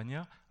certaine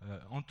manière,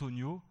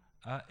 Antonio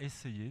a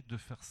essayé de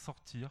faire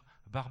sortir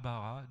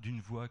Barbara d'une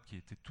voie qui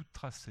était toute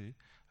tracée,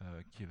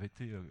 qui avait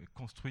été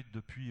construite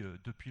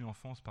depuis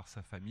l'enfance par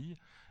sa famille,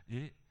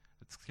 et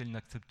ce qu'elle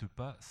n'accepte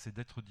pas, c'est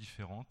d'être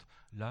différente,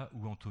 là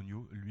où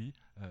Antonio, lui,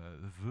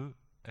 veut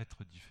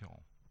être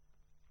différent,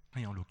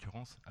 et en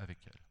l'occurrence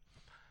avec elle.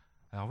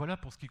 Alors voilà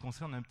pour ce qui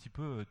concerne un petit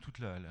peu toute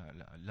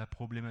la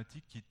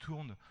problématique qui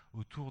tourne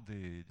autour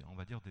des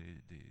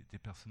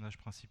personnages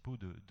principaux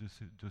de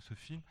ce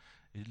film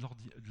et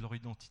de leur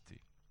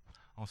identité.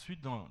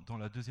 Ensuite, dans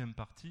la deuxième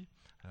partie,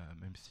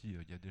 même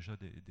s'il y a déjà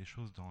des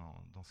choses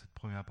dans cette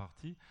première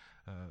partie,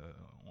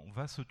 on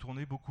va se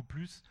tourner beaucoup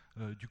plus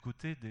du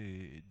côté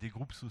des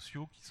groupes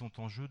sociaux qui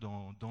sont en jeu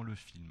dans le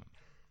film.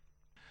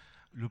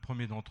 Le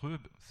premier d'entre eux,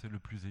 c'est le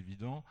plus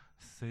évident,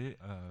 c'est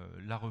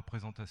la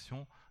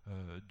représentation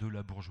de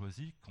la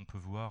bourgeoisie qu'on peut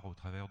voir au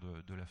travers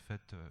de la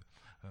fête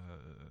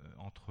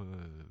entre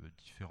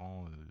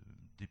différents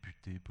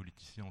députés,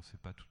 politiciens, on ne sait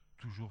pas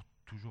toujours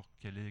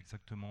quelle est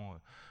exactement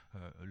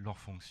leur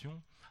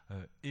fonction,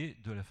 et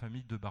de la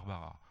famille de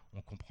Barbara.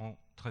 On comprend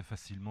très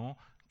facilement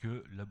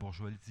que la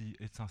bourgeoisie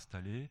est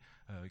installée,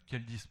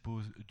 qu'elle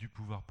dispose du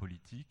pouvoir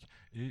politique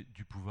et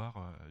du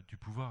pouvoir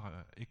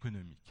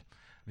économique.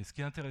 Mais ce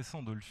qui est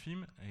intéressant dans le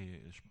film, et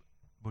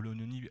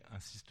Bolognini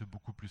insiste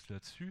beaucoup plus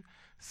là-dessus,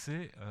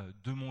 c'est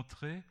de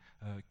montrer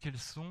quelles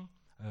sont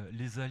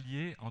les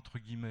alliés, entre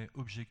guillemets,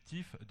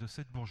 objectifs de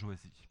cette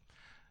bourgeoisie.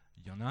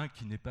 Il y en a un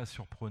qui n'est pas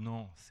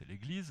surprenant, c'est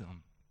l'Église,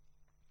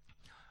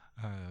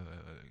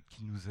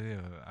 qui nous est...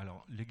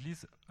 alors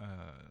l'Église,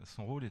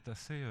 son rôle est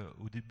assez...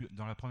 au début,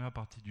 dans la première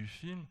partie du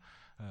film,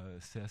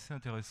 c'est assez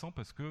intéressant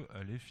parce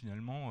qu'elle est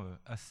finalement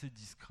assez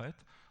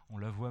discrète. On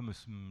la voit,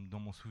 dans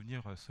mon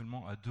souvenir,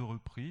 seulement à 2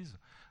 reprises.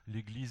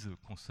 L'Église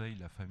conseille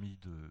la famille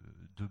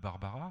de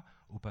Barbara,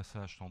 au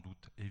passage sans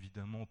doute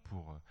évidemment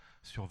pour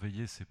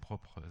surveiller ses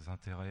propres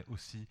intérêts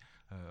aussi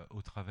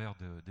au travers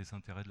des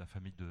intérêts de la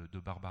famille de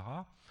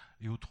Barbara.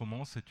 Et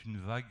autrement, c'est un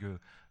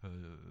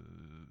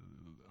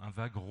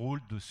vague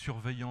rôle de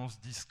surveillance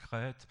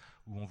discrète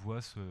où on voit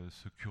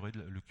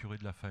le curé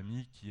de la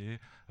famille qui est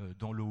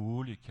dans le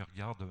hall et qui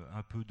regarde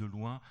un peu de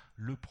loin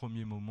le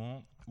premier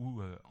moment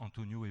où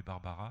Antonio et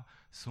Barbara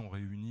sont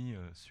réunis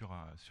sur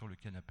le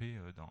canapé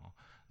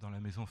dans la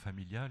maison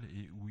familiale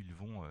et où ils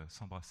vont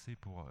s'embrasser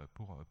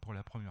pour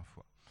la première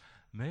fois.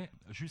 Mais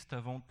juste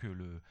avant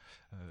que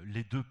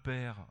les 2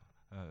 pères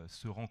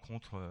se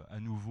rencontrent à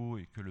nouveau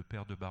et que le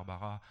père de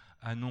Barbara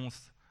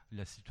annonce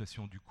la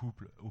situation du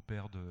couple au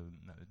père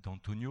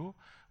d'Antonio,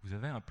 vous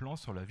avez un plan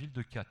sur la ville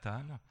de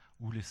Catane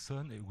où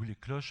les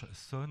cloches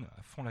sonnent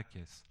à fond la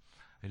caisse.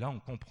 Et là, on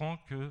comprend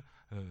que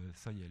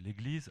ça y est,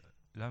 l'Église,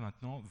 là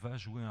maintenant, va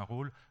jouer un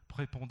rôle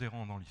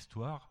prépondérant dans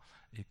l'histoire.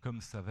 Et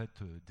comme ça va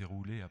être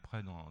déroulé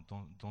après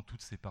dans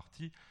toutes ces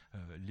parties,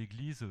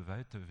 l'Église va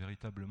être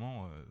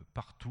véritablement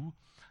partout,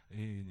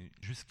 et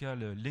jusqu'à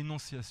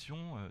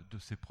l'énonciation de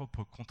ses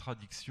propres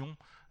contradictions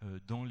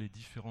dans les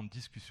différentes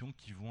discussions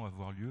qui vont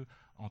avoir lieu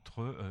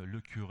entre le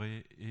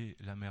curé et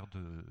la mère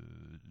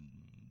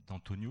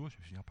d'Antonio, je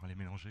vais finir par les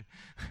mélanger,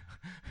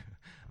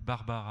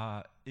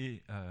 Barbara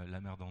et la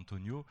mère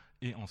d'Antonio,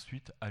 et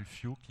ensuite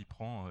Alfio qui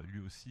prend lui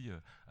aussi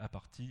à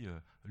partie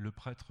le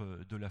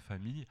prêtre de la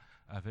famille,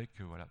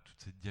 avec voilà,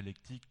 toute cette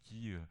dialectique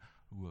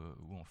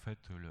où en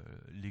fait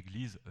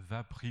l'Église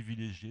va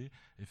privilégier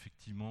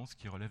effectivement ce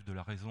qui relève de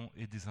la raison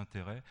et des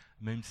intérêts,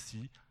 même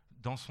si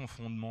dans son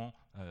fondement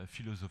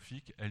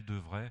philosophique, elle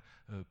devrait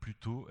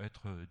plutôt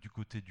être du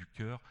côté du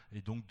cœur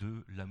et donc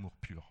de l'amour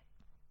pur.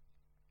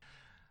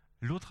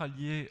 L'autre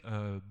allié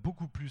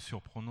beaucoup plus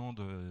surprenant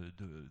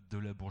de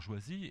la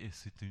bourgeoisie, et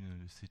c'est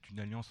une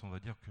alliance, on va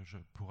dire, que je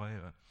pourrais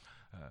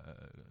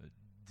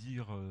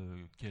dire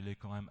qu'elle est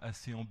quand même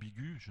assez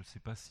ambiguë, je ne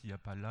sais pas s'il n'y a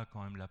pas là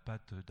quand même la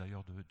patte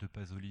d'ailleurs de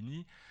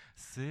Pasolini,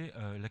 c'est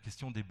la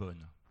question des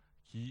bonnes,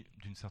 qui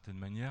d'une certaine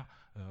manière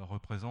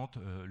représente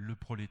le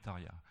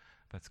prolétariat.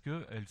 Parce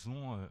qu'elles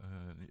ont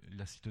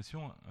la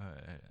situation,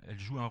 elles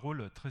jouent un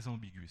rôle très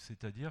ambigu,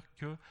 c'est-à-dire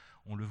que,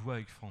 on le voit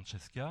avec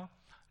Francesca,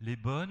 les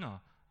bonnes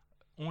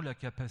ont la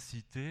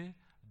capacité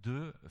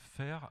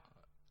d'extraire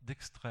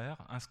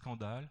un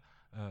scandale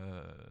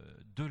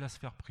de la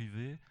sphère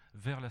privée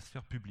vers la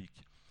sphère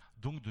publique.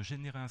 Donc de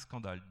générer un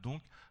scandale,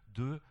 donc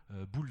de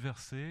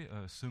bouleverser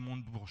ce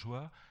monde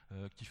bourgeois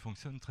qui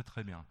fonctionne très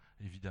très bien.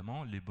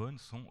 Évidemment, les bonnes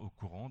sont au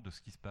courant de ce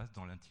qui se passe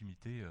dans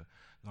l'intimité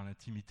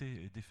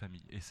des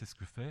familles. Et c'est ce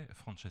que fait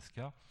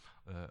Francesca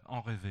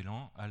en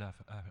révélant à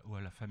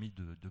la famille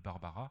de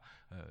Barbara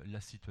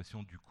la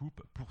situation du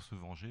couple pour se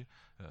venger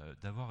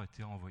d'avoir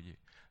été envoyé.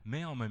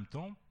 Mais en même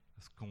temps,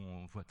 ce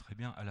qu'on voit très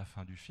bien à la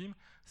fin du film,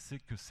 c'est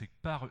que c'est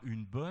par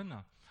une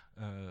bonne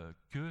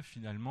que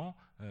finalement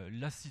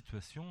la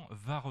situation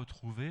va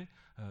retrouver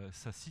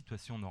sa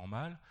situation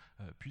normale,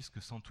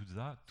 puisque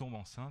Santuzza tombe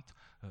enceinte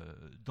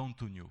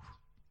d'Antonio.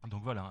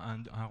 Donc voilà,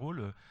 un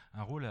rôle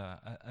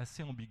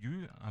assez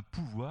ambigu, un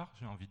pouvoir,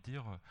 j'ai envie de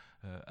dire,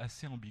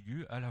 assez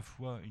ambigu, à la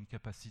fois une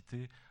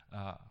capacité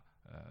à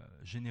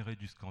générer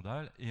du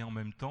scandale et en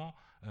même temps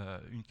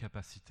une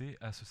capacité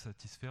à se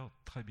satisfaire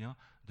très bien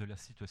de la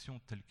situation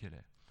telle qu'elle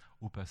est.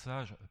 Au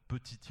passage,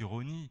 petite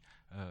ironie,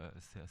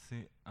 c'est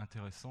assez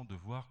intéressant de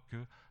voir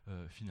que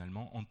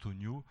finalement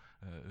Antonio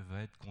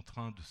va être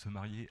contraint de se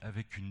marier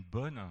avec une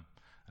bonne,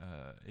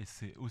 et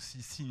c'est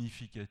aussi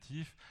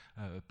significatif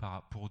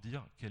pour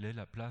dire quelle est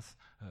la place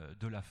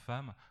de la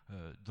femme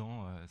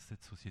dans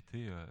cette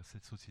société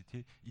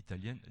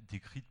italienne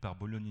décrite par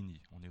Bolognini.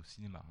 On est au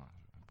cinéma, hein.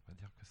 Je ne peux pas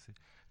dire que c'est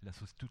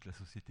toute la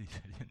société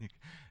italienne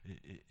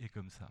est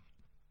comme ça.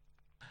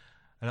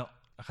 Alors,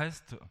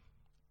 reste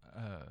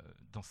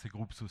dans ces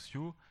groupes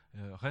sociaux,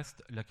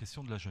 reste la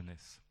question de la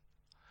jeunesse,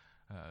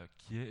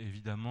 qui est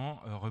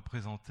évidemment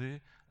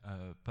représentée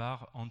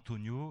par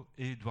Antonio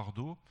et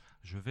Eduardo.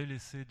 Je vais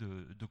laisser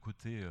de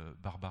côté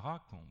Barbara,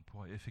 qu'on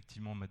pourrait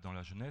effectivement mettre dans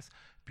la jeunesse,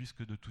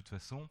 puisque de toute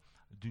façon,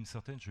 d'une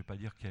certaine, je ne vais pas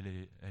dire qu'elle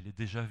est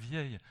déjà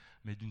vieille,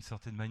 mais d'une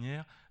certaine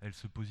manière, elle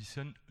se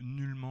positionne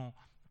nullement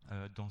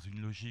dans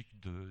une logique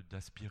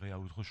d'aspirer à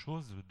autre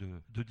chose,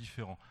 de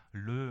différent.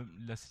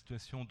 La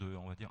situation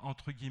on va dire,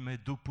 entre guillemets,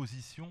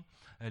 d'opposition,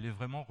 elle est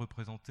vraiment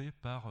représentée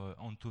par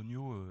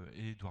Antonio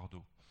et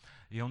Eduardo.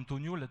 Et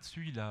Antonio,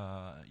 là-dessus, il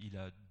a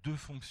 2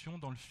 fonctions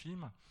dans le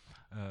film.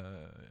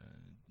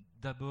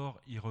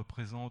 D'abord, il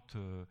représente,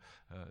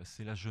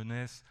 c'est la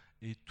jeunesse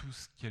et tout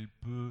ce qu'elle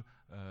peut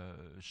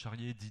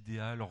charrier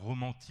d'idéal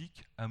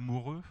romantique,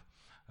 amoureux,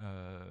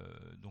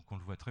 Donc on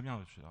le voit très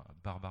bien.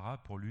 Barbara,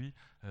 pour lui,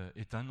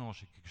 est un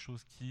ange. C'est quelque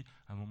chose qui,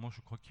 à un moment,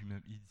 je crois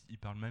qu'il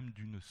parle même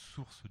d'une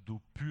source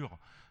d'eau pure.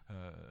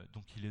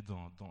 Donc il est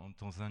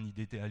dans un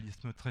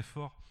idéalisme très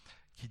fort,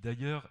 qui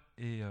d'ailleurs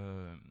est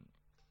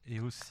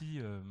aussi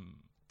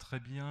très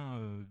bien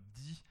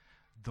dit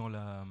dans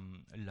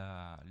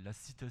la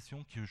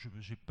citation que je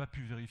n'ai pas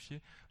pu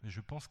vérifier, mais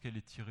je pense qu'elle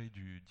est tirée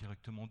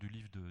directement du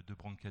livre de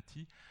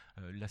Brancati.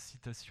 La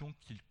citation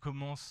qu'il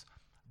commence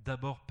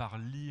d'abord par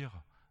lire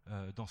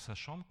dans sa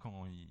chambre,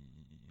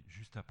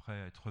 juste après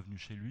être revenu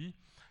chez lui,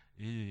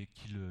 et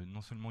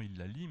non seulement il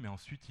la lit, mais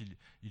ensuite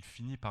il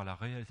finit par la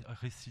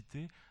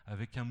réciter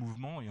avec un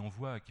mouvement, et on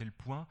voit à quel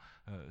point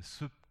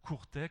ce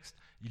court texte,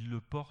 il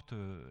le porte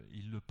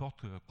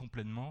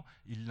complètement,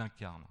 il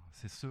l'incarne.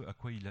 C'est ce à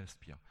quoi il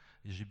aspire.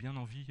 Et j'ai bien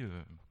envie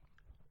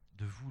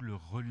de vous le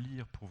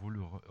relire pour vous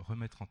le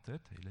remettre en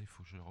tête. Et là, il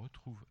faut que je le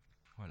retrouve.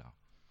 Voilà.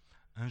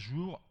 Un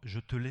jour, je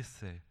te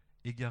laissais,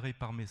 égaré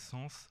par mes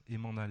sens, et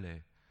m'en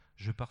allais.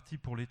 Je partis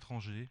pour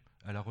l'étranger,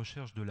 à la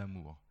recherche de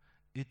l'amour.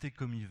 Été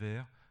comme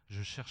hiver,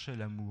 je cherchais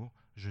l'amour,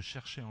 je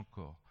cherchais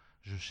encore.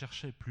 Je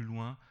cherchais plus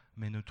loin,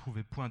 mais ne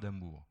trouvais point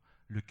d'amour.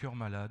 Le cœur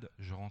malade,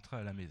 je rentrais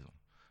à la maison.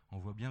 On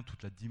voit bien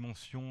toute la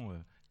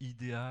dimension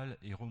idéale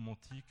et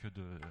romantique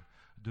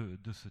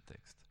de ce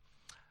texte.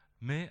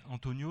 Mais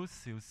Antonio,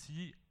 c'est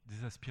aussi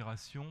des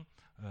aspirations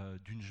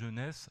d'une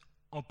jeunesse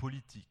en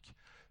politique.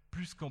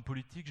 Plus qu'en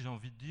politique, j'ai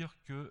envie de dire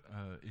que,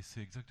 et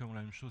c'est exactement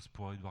la même chose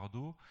pour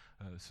Eduardo,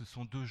 ce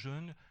sont deux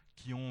jeunes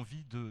qui ont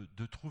envie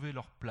de trouver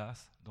leur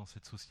place dans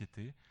cette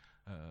société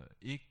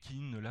et qui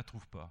ne la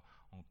trouvent pas.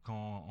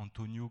 Quand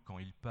Antonio, quand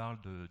il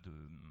parle de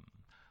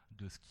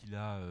ce qu'il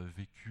a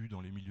vécu dans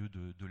les milieux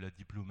de la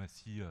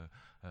diplomatie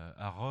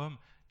à Rome,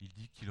 il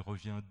dit qu'il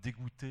revient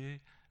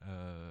dégoûté.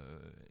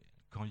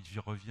 Quand il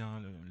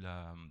revient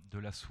de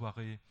la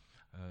soirée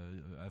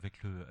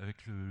avec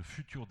le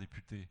futur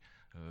député,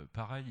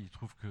 pareil, il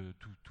trouve que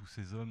tous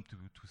ces hommes,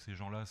 tous ces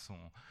gens-là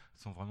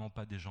sont vraiment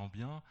pas des gens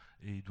bien,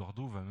 et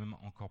Eduardo va même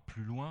encore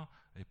plus loin,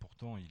 et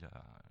pourtant,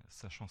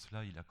 sachant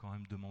cela, il a quand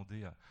même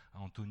demandé à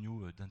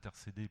Antonio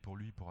d'intercéder pour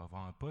lui pour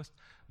avoir un poste,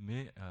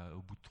 mais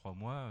au bout de 3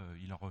 mois,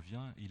 il en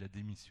revient, il a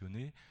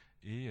démissionné,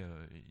 et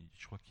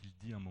je crois qu'il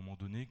dit à un moment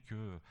donné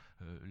que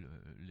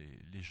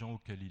les gens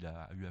auxquels il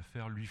a eu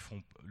affaire lui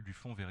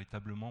font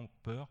véritablement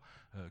peur,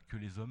 que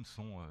les hommes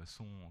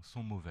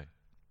sont mauvais.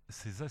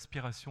 Ces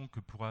aspirations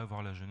que pourrait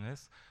avoir la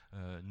jeunesse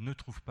ne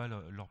trouvent pas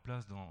leur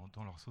place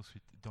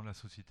dans la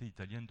société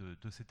italienne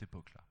de cette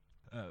époque-là.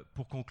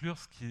 Pour conclure,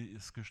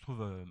 ce que je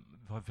trouve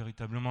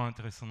véritablement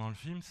intéressant dans le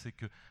film, c'est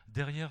que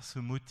derrière ce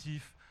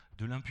motif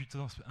de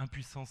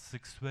l'impuissance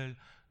sexuelle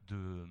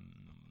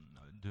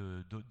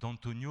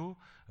d'Antonio,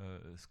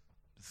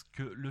 ce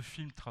que le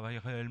film travaille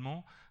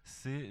réellement,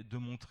 c'est de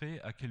montrer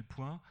à quel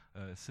point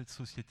cette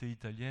société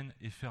italienne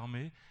est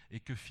fermée, et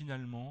que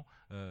finalement,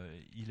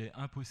 il est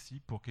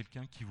impossible pour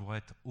quelqu'un qui voudrait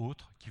être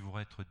autre, qui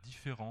voudrait être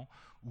différent,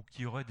 ou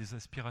qui aurait des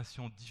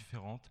aspirations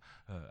différentes,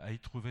 à y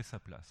trouver sa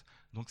place.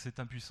 Donc cette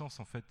impuissance,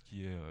 en fait,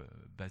 qui est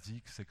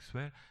basique,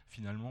 sexuelle,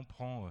 finalement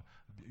prend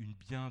une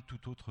bien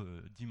toute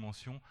autre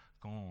dimension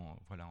quand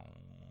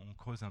on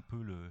creuse un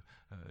peu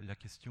la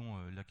question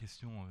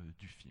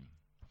du film.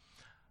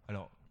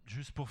 Alors,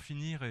 juste pour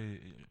finir,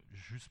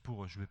 je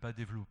ne vais pas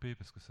développer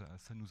parce que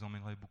ça nous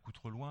emmènerait beaucoup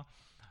trop loin,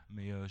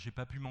 mais j'ai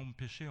pas pu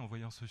m'empêcher, en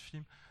voyant ce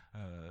film,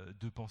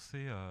 de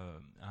penser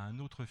à un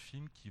autre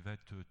film qui va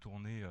être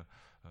tourné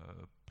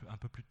un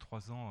peu plus de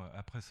 3 ans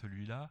après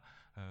celui-là.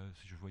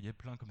 Je voyais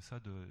plein comme ça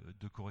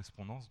de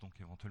correspondances, donc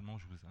éventuellement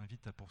je vous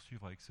invite à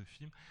poursuivre avec ce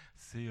film.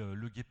 C'est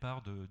Le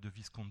Guépard de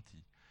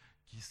Visconti,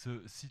 qui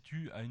se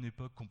situe à une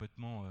époque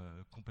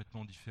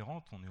complètement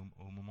différente. On est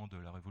au moment de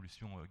la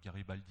révolution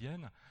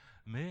garibaldienne,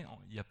 mais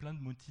il y a plein de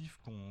motifs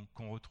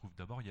qu'on retrouve.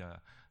 D'abord, il y a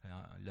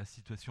la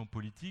situation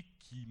politique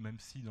qui, même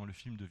si dans le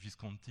film de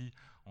Visconti,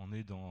 on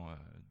est dans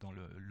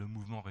le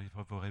mouvement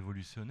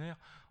révolutionnaire,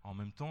 en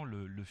même temps,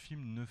 le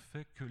film ne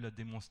fait que la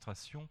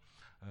démonstration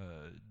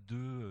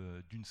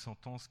d'une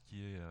sentence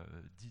qui est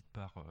dite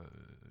par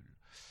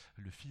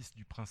le fils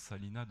du prince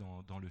Salina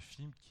dans le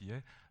film, qui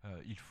est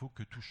il faut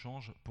que tout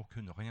change pour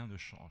que rien ne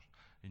change.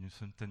 Et d'une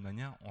certaine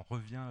manière, on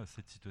revient à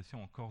cette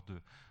situation encore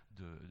de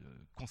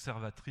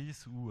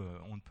conservatrice où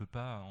on ne peut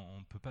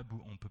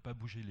pas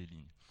bouger les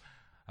lignes.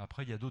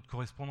 Après, il y a d'autres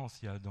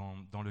correspondances. Il y a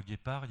dans Le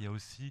Guépard, il y a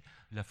aussi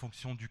la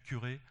fonction du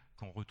curé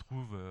qu'on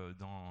retrouve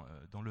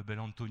dans Le Bel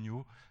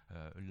Antonio.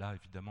 Là,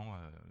 évidemment,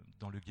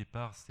 dans Le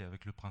Guépard, c'est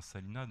avec le prince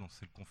Salina, donc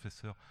c'est le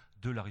confesseur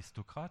de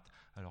l'aristocrate,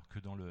 alors que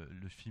dans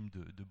le film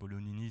de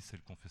Bolognini, c'est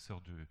le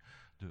confesseur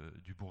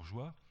du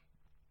bourgeois.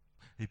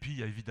 Et puis, il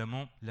y a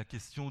évidemment la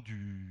question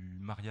du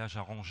mariage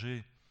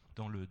arrangé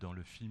dans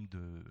le film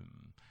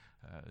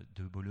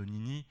de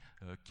Bolognini,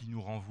 qui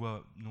nous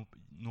renvoie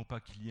non pas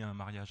qu'il y ait un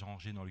mariage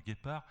arrangé dans le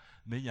Guépard,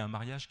 mais il y a un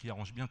mariage qui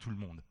arrange bien tout le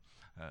monde.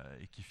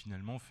 Et qui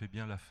finalement fait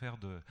bien l'affaire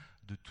de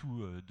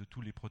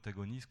tous les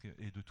protagonistes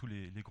et de tous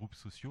les groupes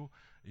sociaux.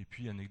 Et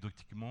puis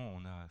anecdotiquement,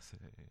 on a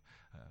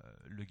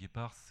le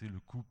Guépard, c'est le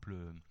couple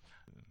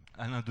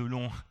Alain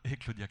Delon et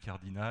Claudia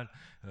Cardinal,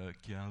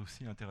 qui est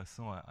aussi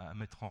intéressant à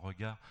mettre en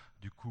regard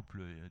du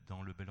couple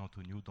dans Le Bel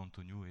Antonio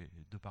d'Antonio et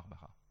de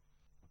Barbara.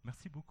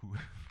 Merci beaucoup.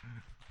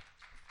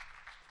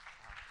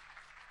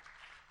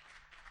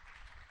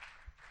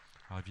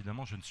 Alors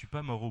évidemment, je ne suis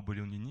pas Mauro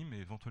Bolognini, mais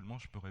éventuellement,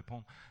 je peux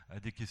répondre à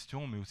des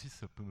questions, mais aussi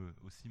ça peut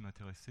aussi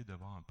m'intéresser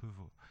d'avoir un peu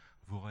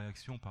vos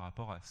réactions par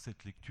rapport à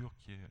cette lecture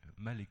qui est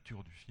ma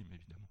lecture du film,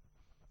 évidemment.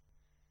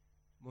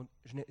 Bon,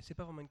 c'est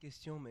pas vraiment une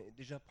question, mais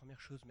déjà,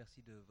 première chose,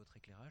 merci de votre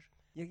éclairage.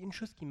 Il y a une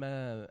chose qui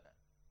m'a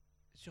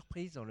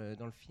surprise dans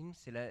le film,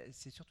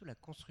 c'est surtout la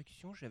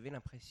construction. J'avais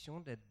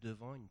l'impression d'être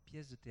devant une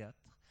pièce de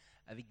théâtre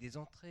avec des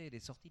entrées et des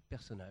sorties de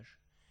personnages.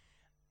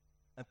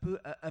 Un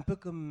peu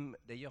comme,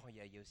 d'ailleurs, il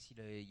y a aussi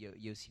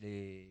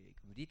les,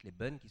 comme vous dites, les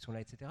bunns qui sont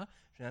là, etc.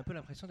 J'ai un peu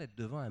l'impression d'être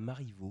devant un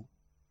Marivaux.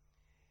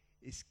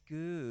 Est-ce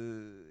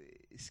que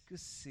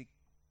c'est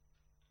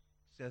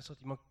un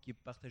sentiment qui est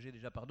partagé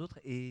déjà par d'autres,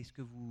 et si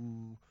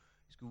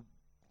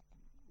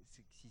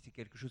c'est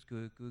quelque chose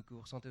que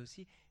vous ressentez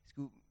aussi, est-ce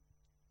que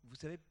vous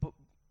savez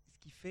ce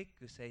qui fait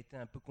que ça a été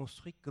un peu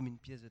construit comme une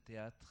pièce de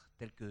théâtre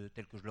tel que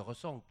je le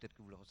ressens, ou peut-être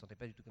que vous le ressentez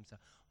pas du tout comme ça.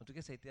 En tout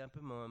cas, ça a été un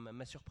peu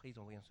ma surprise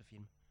en voyant ce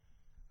film.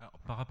 Alors,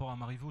 par rapport à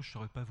Marivaux, je ne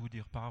saurais pas vous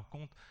dire. Par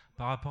contre,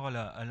 par rapport à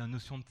la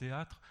notion de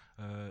théâtre,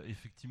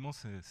 effectivement,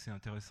 c'est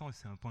intéressant et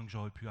c'est un point que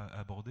j'aurais pu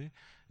aborder.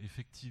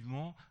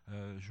 Effectivement,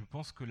 je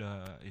pense que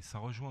et ça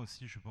rejoint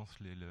aussi, je pense,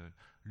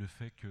 le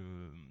fait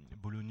que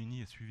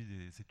Bolognini ait suivi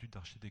des études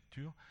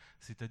d'architecture,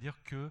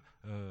 c'est-à-dire que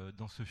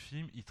dans ce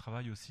film, il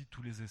travaille aussi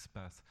tous les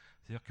espaces.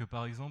 C'est-à-dire que,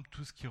 par exemple,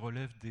 tout ce qui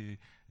relève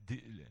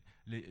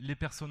les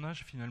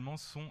personnages, finalement,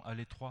 sont à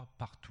l'étroit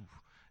partout.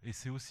 Et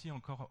c'est aussi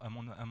encore, à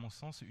mon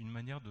sens, une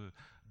manière de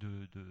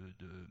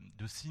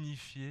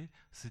signifier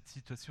cette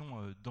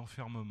situation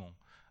d'enfermement.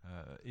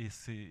 Et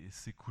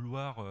ces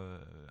couloirs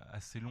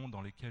assez longs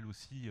dans lesquels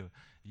aussi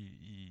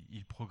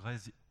il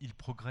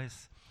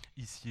progresse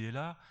ici et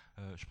là,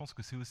 je pense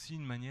que c'est aussi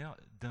une manière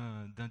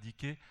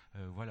d'indiquer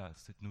voilà,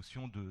 cette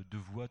notion de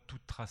voie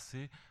toute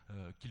tracée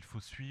qu'il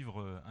faut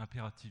suivre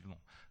impérativement.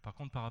 Par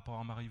contre, par rapport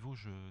à Marivaux,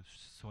 je ne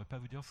saurais pas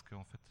vous dire parce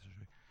qu'en fait, je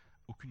n'ai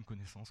aucune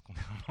connaissance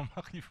concernant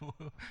Marivaux.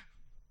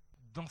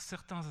 Dans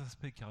certains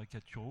aspects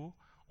caricaturaux,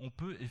 on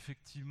peut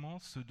effectivement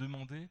se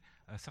demander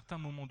à certains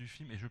moments du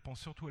film, et je pense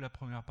surtout à la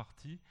première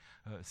partie,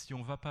 si on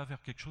ne va pas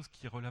vers quelque chose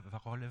qui relève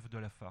de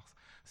la farce.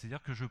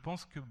 C'est-à-dire que je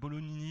pense que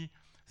Bolognini,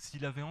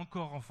 s'il avait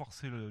encore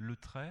renforcé le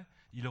trait,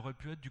 il aurait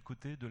pu être du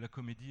côté de la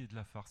comédie et de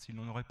la farce. Il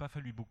n'en aurait pas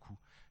fallu beaucoup.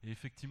 Et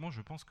effectivement,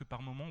 je pense que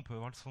par moments, on peut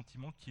avoir le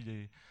sentiment qu'il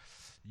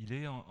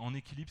est en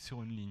équilibre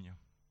sur une ligne.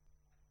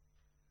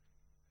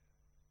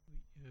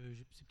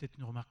 Oui, c'est peut-être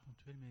une remarque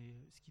ponctuelle, mais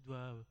ce qui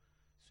doit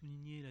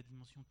souligner la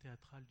dimension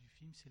théâtrale du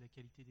film, c'est la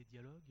qualité des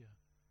dialogues,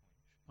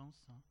 je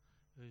pense.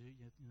 Il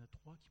y en a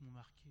trois qui m'ont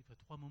marqué, enfin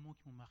trois moments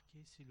qui m'ont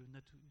marqué. C'est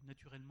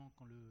naturellement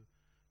quand le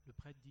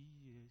prêtre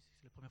dit,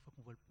 c'est la première fois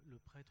qu'on voit le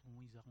prêtre au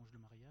moment où ils arrangent le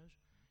mariage,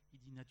 il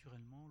dit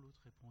naturellement,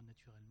 l'autre répond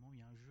naturellement. Il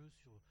y a un jeu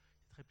sur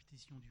cette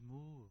répétition du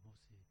mot, bon,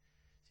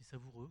 c'est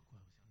savoureux, quoi.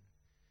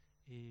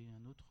 Et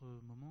un autre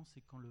moment,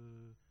 c'est quand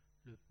le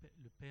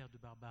père de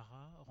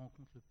Barbara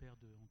rencontre le père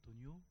de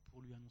Antonio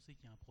pour lui annoncer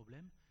qu'il y a un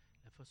problème.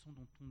 La façon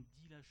dont on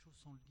dit la chose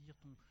sans le dire,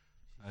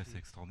 c'est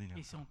extraordinaire.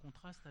 Et c'est en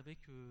contraste avec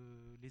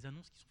les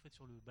annonces qui sont faites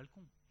sur le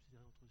balcon.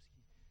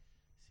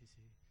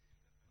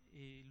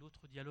 Et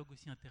l'autre dialogue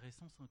aussi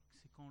intéressant,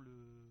 c'est quand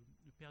le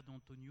père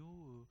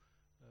d'Antonio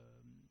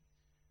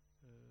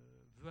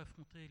veut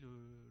affronter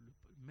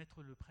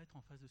mettre le prêtre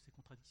en face de ses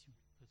contradictions.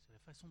 C'est la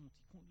façon dont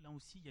là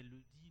aussi, il y a le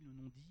dit, le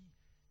non-dit.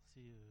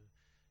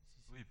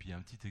 Oui, et puis il y a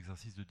un petit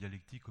exercice de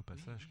dialectique au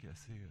passage qui est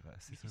assez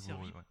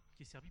savoureux.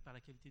 Qui est servi par la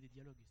qualité des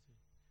dialogues.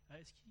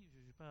 Est-ce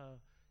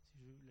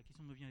la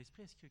question me vient à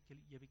l'esprit, est-ce qu'il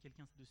y avait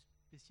quelqu'un de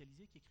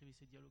spécialisé qui écrivait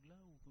ces dialogues-là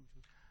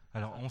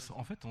Alors,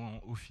 en fait,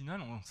 au final,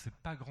 on ne sait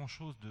pas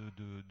grand-chose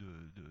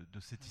de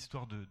cette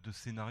histoire de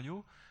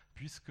scénario,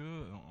 puisque,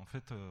 en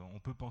fait, on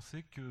peut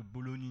penser que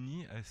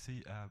Bolognini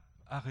a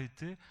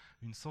arrêté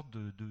une sorte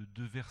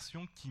de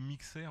version qui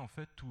mixait en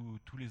fait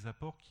tous les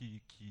apports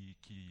qui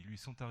lui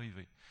sont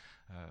arrivés.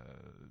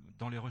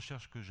 Dans les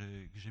recherches que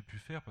j'ai pu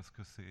faire, parce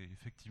que c'est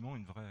effectivement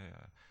une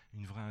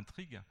vraie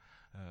intrigue,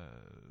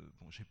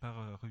 j'ai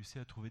pas réussi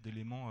à trouver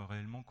d'éléments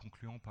réellement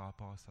concluants par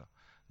rapport à ça.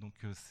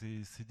 Donc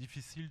c'est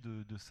difficile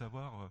de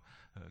savoir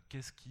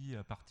qu'est-ce qui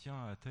appartient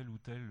à tel ou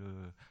tel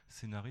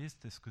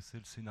scénariste. Est-ce que c'est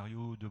le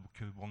scénario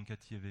que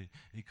Brancati avait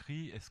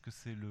écrit? Est-ce que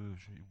c'est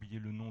j'ai oublié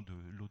le nom de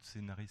l'autre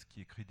scénariste qui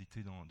est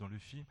crédité dans le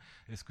film?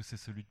 Est-ce que c'est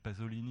celui de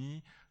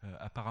Pasolini?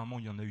 Apparemment,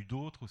 il y en a eu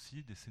d'autres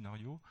aussi, des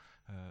scénarios,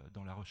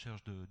 dans la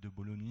recherche de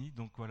Bolognini.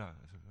 Donc voilà,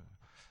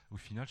 au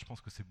final, je pense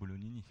que c'est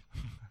Bolognini.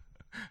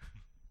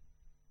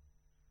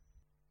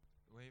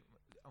 Oui,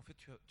 en fait,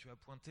 tu as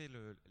pointé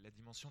la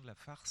dimension de la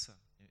farce,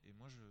 et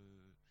moi,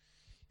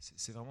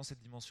 c'est vraiment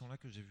cette dimension-là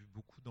que j'ai vu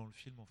beaucoup dans le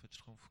film. En fait, je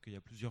trouve qu'il y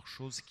a plusieurs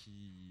choses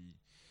qui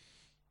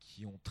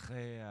ont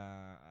trait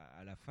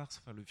à la farce.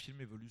 Enfin, le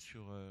film évolue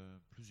sur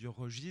plusieurs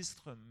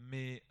registres,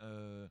 mais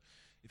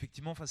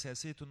effectivement, enfin, c'est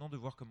assez étonnant de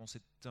voir comment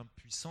cette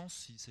impuissance,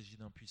 s'il s'agit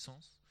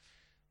d'impuissance,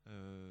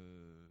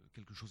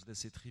 quelque chose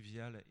d'assez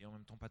trivial et en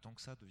même temps pas tant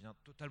que ça, devient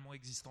totalement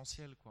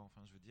existentiel, quoi.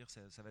 Enfin, je veux dire,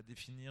 ça va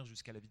définir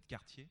jusqu'à la vie de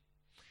quartier.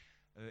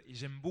 Et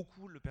j'aime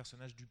beaucoup le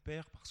personnage du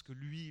père parce que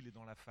lui, il est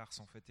dans la farce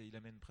en fait, et il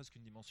amène presque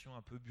une dimension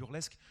un peu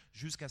burlesque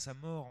jusqu'à sa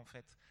mort en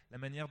fait. La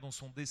manière dont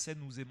son décès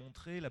nous est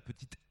montré, la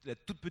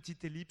toute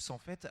petite ellipse en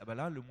fait, ah bah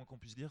là, le moins qu'on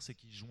puisse dire, c'est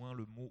qu'il joint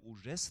le mot au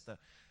geste.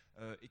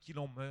 Et qu'il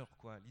en meurt,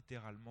 quoi,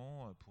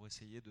 littéralement, pour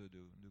essayer de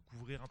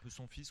couvrir un peu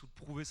son fils ou de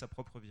prouver sa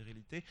propre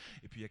virilité.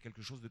 Et puis il y a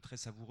quelque chose de très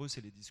savoureux,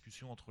 c'est les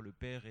discussions entre le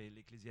père et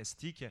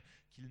l'ecclésiastique,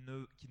 qui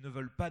ne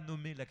veulent pas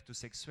nommer l'acte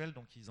sexuel,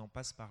 donc ils en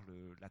passent par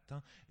le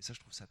latin. Et ça, je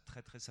trouve ça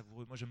très très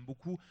savoureux. Moi, j'aime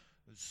beaucoup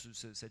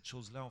cette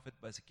chose-là, en fait,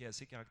 qui est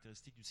assez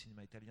caractéristique du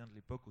cinéma italien de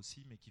l'époque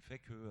aussi, mais qui fait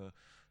que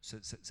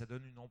ça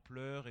donne une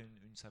ampleur et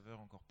une saveur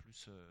encore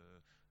plus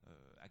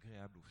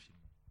agréable au film.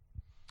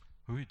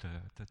 Oui, tu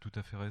as tout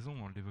à fait raison,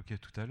 on l'évoquait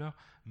tout à l'heure,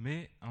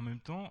 mais en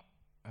même temps,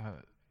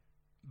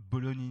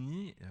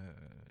 Bolognini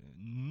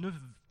ne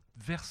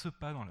verse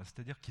pas dans la...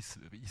 C'est-à-dire qu'il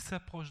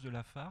s'approche de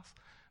la farce,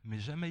 mais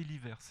jamais il y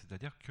verse.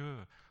 C'est-à-dire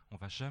qu'on ne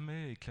va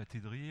jamais éclater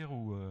de rire,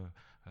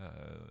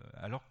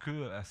 alors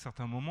qu'à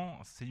certains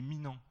moments, c'est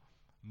imminent.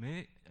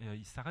 Mais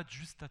il s'arrête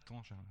juste à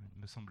temps,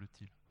 me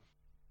semble-t-il.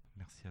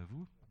 Merci à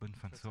vous, bonne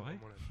fin de soirée.